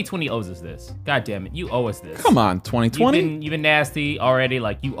 2020 owes us this. God damn it, you owe us this. Come on, 2020. You've been nasty already.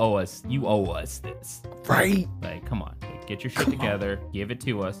 Like you owe us this. Right. Like, come on, get your shit together. Give it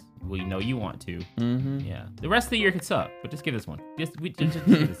to us. we know you want to. Mm-hmm. Yeah. The rest of the year could suck, but just give us one. Just give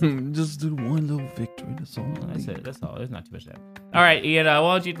us one. Just do one little victory. That's all. That's it. That's all. There's not too much of that. All right, Ian. Why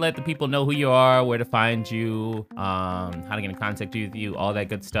don't you let the people know who you are, where to find you, how to get in contact with you, all that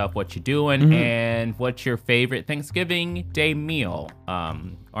good stuff, what you're doing, and what's your favorite Thanksgiving Day meal,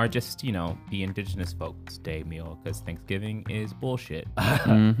 or just the Indigenous folks' Day meal, because Thanksgiving is bullshit.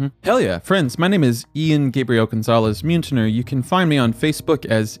 Hell yeah, friends. My name is Ian Gabriel Gonzalez Muntiner. You can find me on Facebook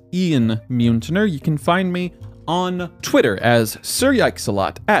as Ian Muntiner. You can find me on Twitter as Sir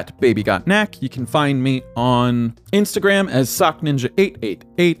Yikesalot at BabyGotKnack. You can find me on Instagram as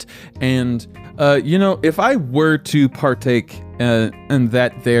SockNinja888. And, if I were to partake in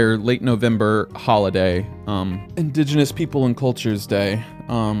that their late November holiday, Indigenous People and Cultures Day,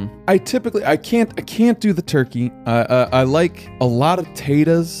 I can't do the turkey. I like a lot of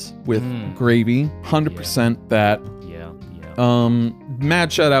taters with gravy, 100% that. Yeah.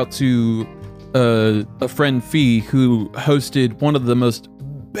 Mad shout out to a friend Fee who hosted one of the most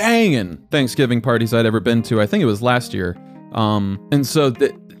banging Thanksgiving parties I'd ever been to. I think it was last year. And so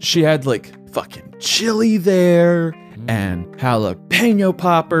she had like fucking chili there and jalapeno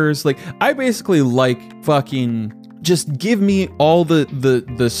poppers. Like, I basically like fucking just give me all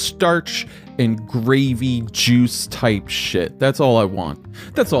the starch and gravy juice type shit. That's all I want.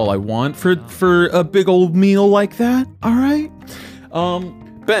 That's all I want for a big old meal like that. All right.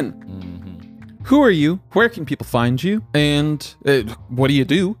 Ben, who are you? Where can people find you? And what do you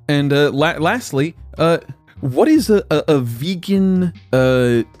do? And lastly, what is a vegan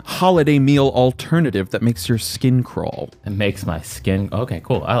holiday meal alternative that makes your skin crawl? It makes my skin. Okay,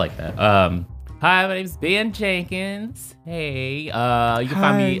 cool. I like that. Hi, my name's Ben Jenkins. Hey, you can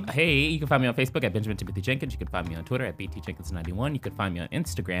find me. Hey, you can find me on Facebook at Benjamin Timothy Jenkins. You can find me on Twitter at BTJenkins91. You can find me on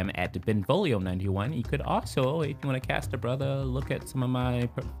Instagram at Benvolio91. You could also, if you want to cast a brother, look at some of my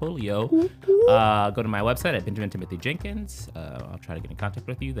portfolio. Go to my website at Benjamin Timothy Jenkins. I'll try to get in contact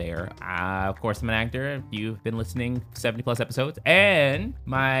with you there. Of course, I'm an actor. If you've been listening 70+ episodes, and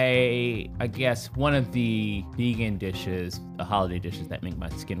I guess one of the vegan dishes, the holiday dishes that make my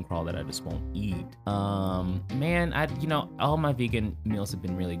skin crawl that I just won't eat. Man, all my vegan meals have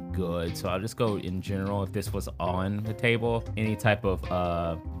been really good, so I'll just go in general. If this was on the table, any type of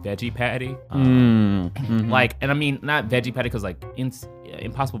veggie patty, like, and I mean not veggie patty because like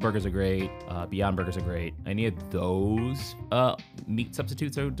Impossible Burgers are great, Beyond Burgers are great. Any of those meat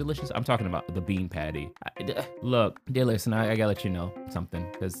substitutes are delicious. I'm talking about the bean patty. Look, dear listener, I gotta let you know something,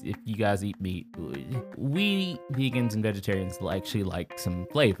 because if you guys eat meat, we vegans and vegetarians actually like some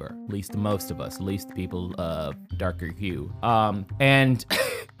flavor, at least most of us, at least the people of darker hue. And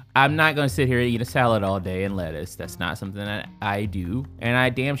I'm not going to sit here and eat a salad all day and lettuce. That's not something that I do. And I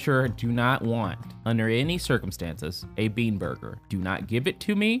damn sure do not want, under any circumstances, a bean burger. Do not give it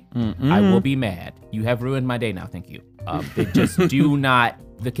to me. I will be mad. You have ruined my day now. Thank you. They just do not,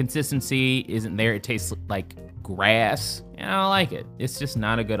 the consistency isn't there. It tastes like grass. And I don't like it. It's just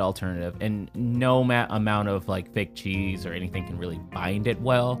not a good alternative. And no amount of like fake cheese or anything can really bind it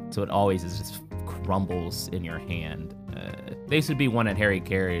well. So it always is just crumbles in your hand. There used to be one at Harry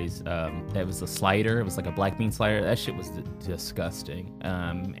Carey's that was a slider. It was like a black bean slider. That shit was disgusting.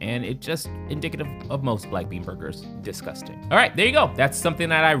 And it just indicative of most black bean burgers. Disgusting. All right, there you go. That's something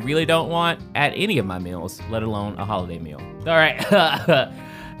that I really don't want at any of my meals, let alone a holiday meal. All right.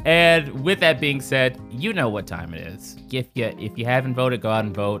 And with that being said, you know what time it is. If you haven't voted, go out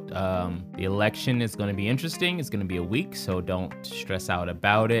and vote. The election is going to be interesting. It's going to be a week, so don't stress out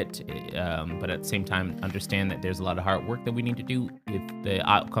about it. But at the same time, understand that there's a lot of hard work that we need to do if the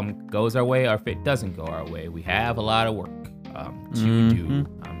outcome goes our way or if it doesn't go our way. We have a lot of work to do.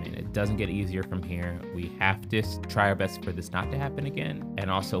 And it doesn't get easier from here. We have to try our best for this not to happen again,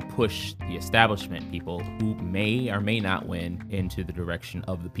 and also push the establishment people who may or may not win into the direction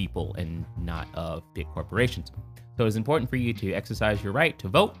of the people and not of big corporations. So it's important for you to exercise your right to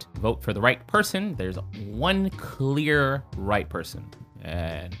vote for the right person. There's one clear right person.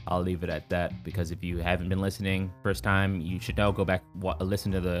 And I'll leave it at that, because if you haven't been listening first time, you should know. Go back,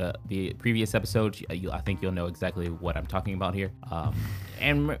 listen to the previous episodes. I think you'll know exactly what I'm talking about here.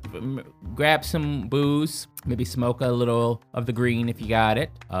 And grab some booze, maybe smoke a little of the green if you got it.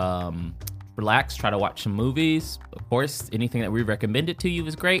 Relax, try to watch some movies. Of course, anything that we recommended to you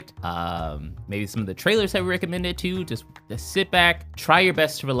is great. Maybe some of the trailers that we recommended to you, just sit back, try your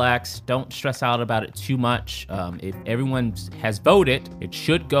best to relax. Don't stress out about it too much. If everyone has voted, it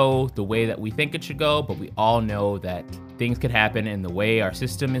should go the way that we think it should go, but we all know that things could happen, and the way our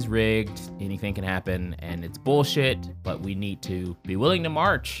system is rigged, anything can happen, and it's bullshit. But we need to be willing to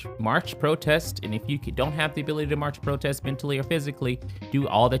march, protest, and if you don't have the ability to march, protest mentally or physically, do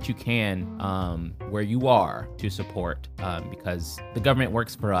all that you can where you are to support, because the government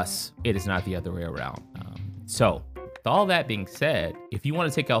works for us. It is not the other way around. So with all that being said, if you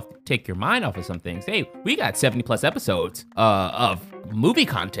want to take your mind off of some things, hey, we got 70 plus episodes of movie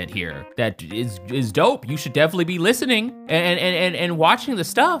content here that is dope. You should definitely be listening and watching the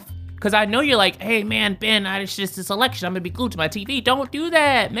stuff. Because I know you're like, hey man, Ben, it's just this election, I'm gonna be glued to my TV. Don't do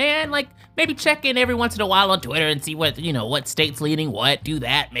that, man. Like, maybe check in every once in a while on Twitter and see what state's leading what. Do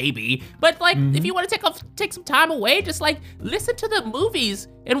that, maybe. But like, if you want to take some time away, just like listen to the movies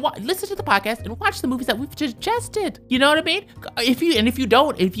and listen to the podcast and watch the movies that we've suggested. You know what I mean? If you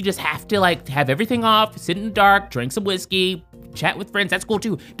just have to like have everything off, sit in the dark, drink some whiskey, chat with friends, that's cool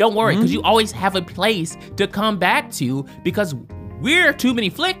too. Don't worry, because you always have a place to come back to, because we're Too Many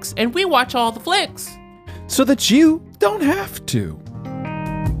Flicks, and we watch all the flicks. So that you don't have to.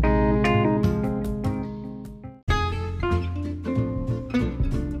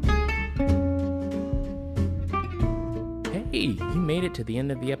 Hey, you made it to the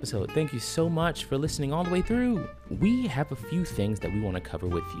end of the episode. Thank you so much for listening all the way through. We have a few things that we want to cover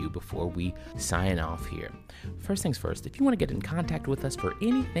with you before we sign off here. First things first, if you want to get in contact with us for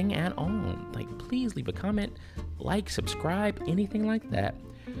anything at all, like please leave a comment, like, subscribe, anything like that.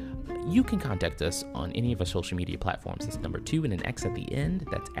 You can contact us on any of our social media platforms. It's number 2 and an X at the end.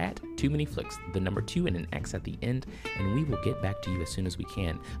 That's at Too Many Flicks, the number 2 and an X at the end, and we will get back to you as soon as we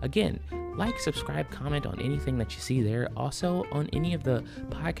can. Again, like, subscribe, comment on anything that you see there. Also, on any of the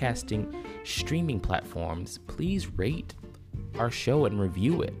podcasting streaming platforms, please rate our show and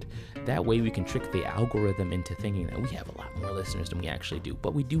review it. That way we can trick the algorithm into thinking that we have a lot more listeners than we actually do.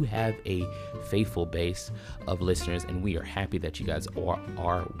 But we do have a faithful base of listeners, and we are happy that you guys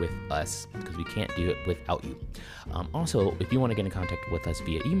are with us, because we can't do it without you. Also, if you want to get in contact with us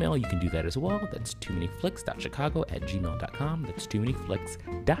via email, you can do that as well. That's toomanyflicks.chicago@gmail.com. That's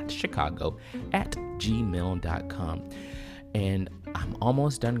toomanyflicks.chicago@gmail.com. And I'm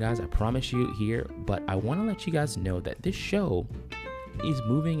almost done, guys, I promise you here, but I want to let you guys know that this show is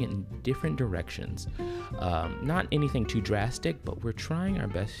moving in different directions. Not anything too drastic, but we're trying our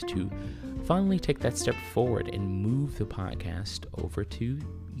best to finally take that step forward and move the podcast over to,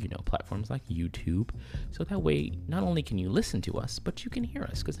 platforms like YouTube. So that way, not only can you listen to us, but you can hear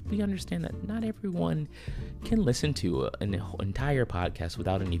us, because we understand that not everyone can listen to an entire podcast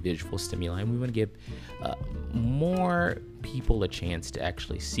without any visual stimuli. And we want to give more people a chance to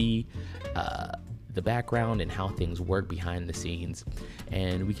actually see the background and how things work behind the scenes,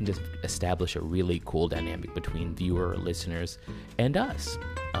 and we can just establish a really cool dynamic between viewer, listeners, and us,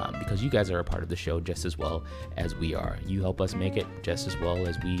 because you guys are a part of the show just as well as we are. You help us make it just as well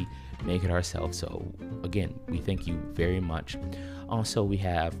as we make it ourselves. So again, we thank you very much. Also, we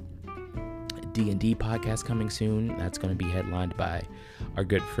have D&D podcast coming soon. That's going to be headlined by our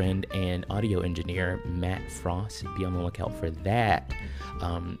good friend and audio engineer Matt Frost. Be on the lookout for that.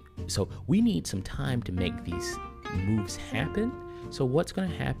 So we need some time to make these moves happen. So what's going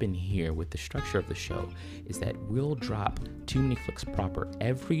to happen here with the structure of the show is that we'll drop Too Many Flicks proper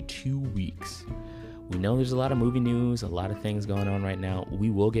every 2 weeks. We know there's a lot of movie news, a lot of things going on right now. We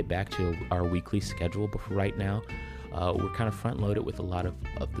will get back to our weekly schedule, but for right now, we're kind of front-loaded with a lot of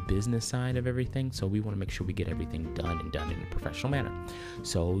the business side of everything, so we want to make sure we get everything done in a professional manner.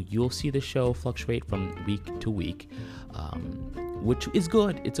 So you'll see the show fluctuate from week to week, which is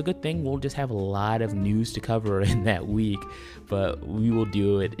good. It's a good thing. We'll just have a lot of news to cover in that week, but we will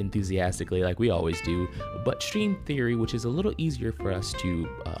do it enthusiastically like we always do. But Stream Theory, which is a little easier for us to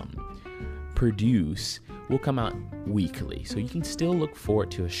produce, will come out weekly, so you can still look forward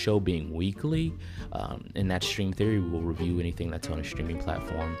to a show being weekly. In that Stream Theory, we'll review anything that's on a streaming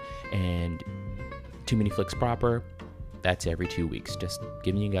platform, and Too Many Flicks proper, that's every 2 weeks. Just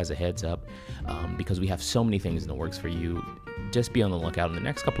giving you guys a heads up, because we have so many things in the works for you. Just be on the lookout. In the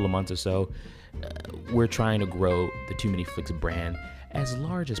next couple of months or so, we're trying to grow the Too Many Flicks brand as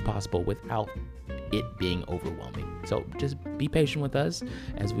large as possible without it being overwhelming. So just be patient with us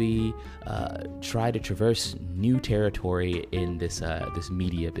as we try to traverse new territory in this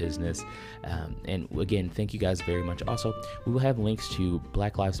media business. And again, thank you guys very much. Also, we will have links to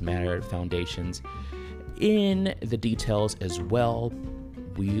Black Lives Matter foundations in the details as well.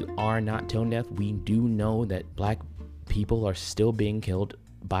 We are not tone deaf. We do know that Black people are still being killed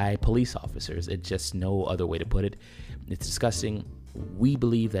by police officers. It's just no other way to put it. It's disgusting. We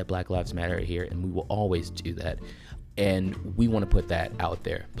believe that Black Lives Matter here, and we will always do that. And we want to put that out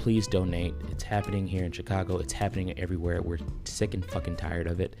there. Please donate. It's happening here in Chicago. It's happening everywhere. We're sick and fucking tired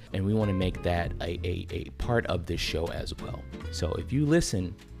of it. And we want to make that a part of this show as well. So if you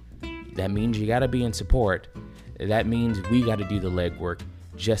listen, that means you got to be in support. That means we got to do the legwork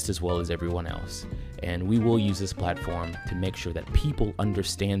just as well as everyone else. And we will use this platform to make sure that people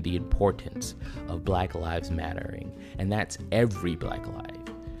understand the importance of Black Lives Mattering. And that's every Black life.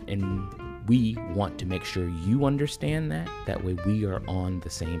 And we want to make sure you understand that. That way we are on the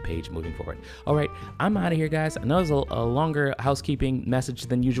same page moving forward. All right, I'm out of here, guys. I know it's a longer housekeeping message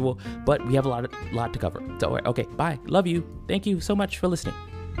than usual, but we have a lot to cover. So, okay, bye. Love you. Thank you so much for listening.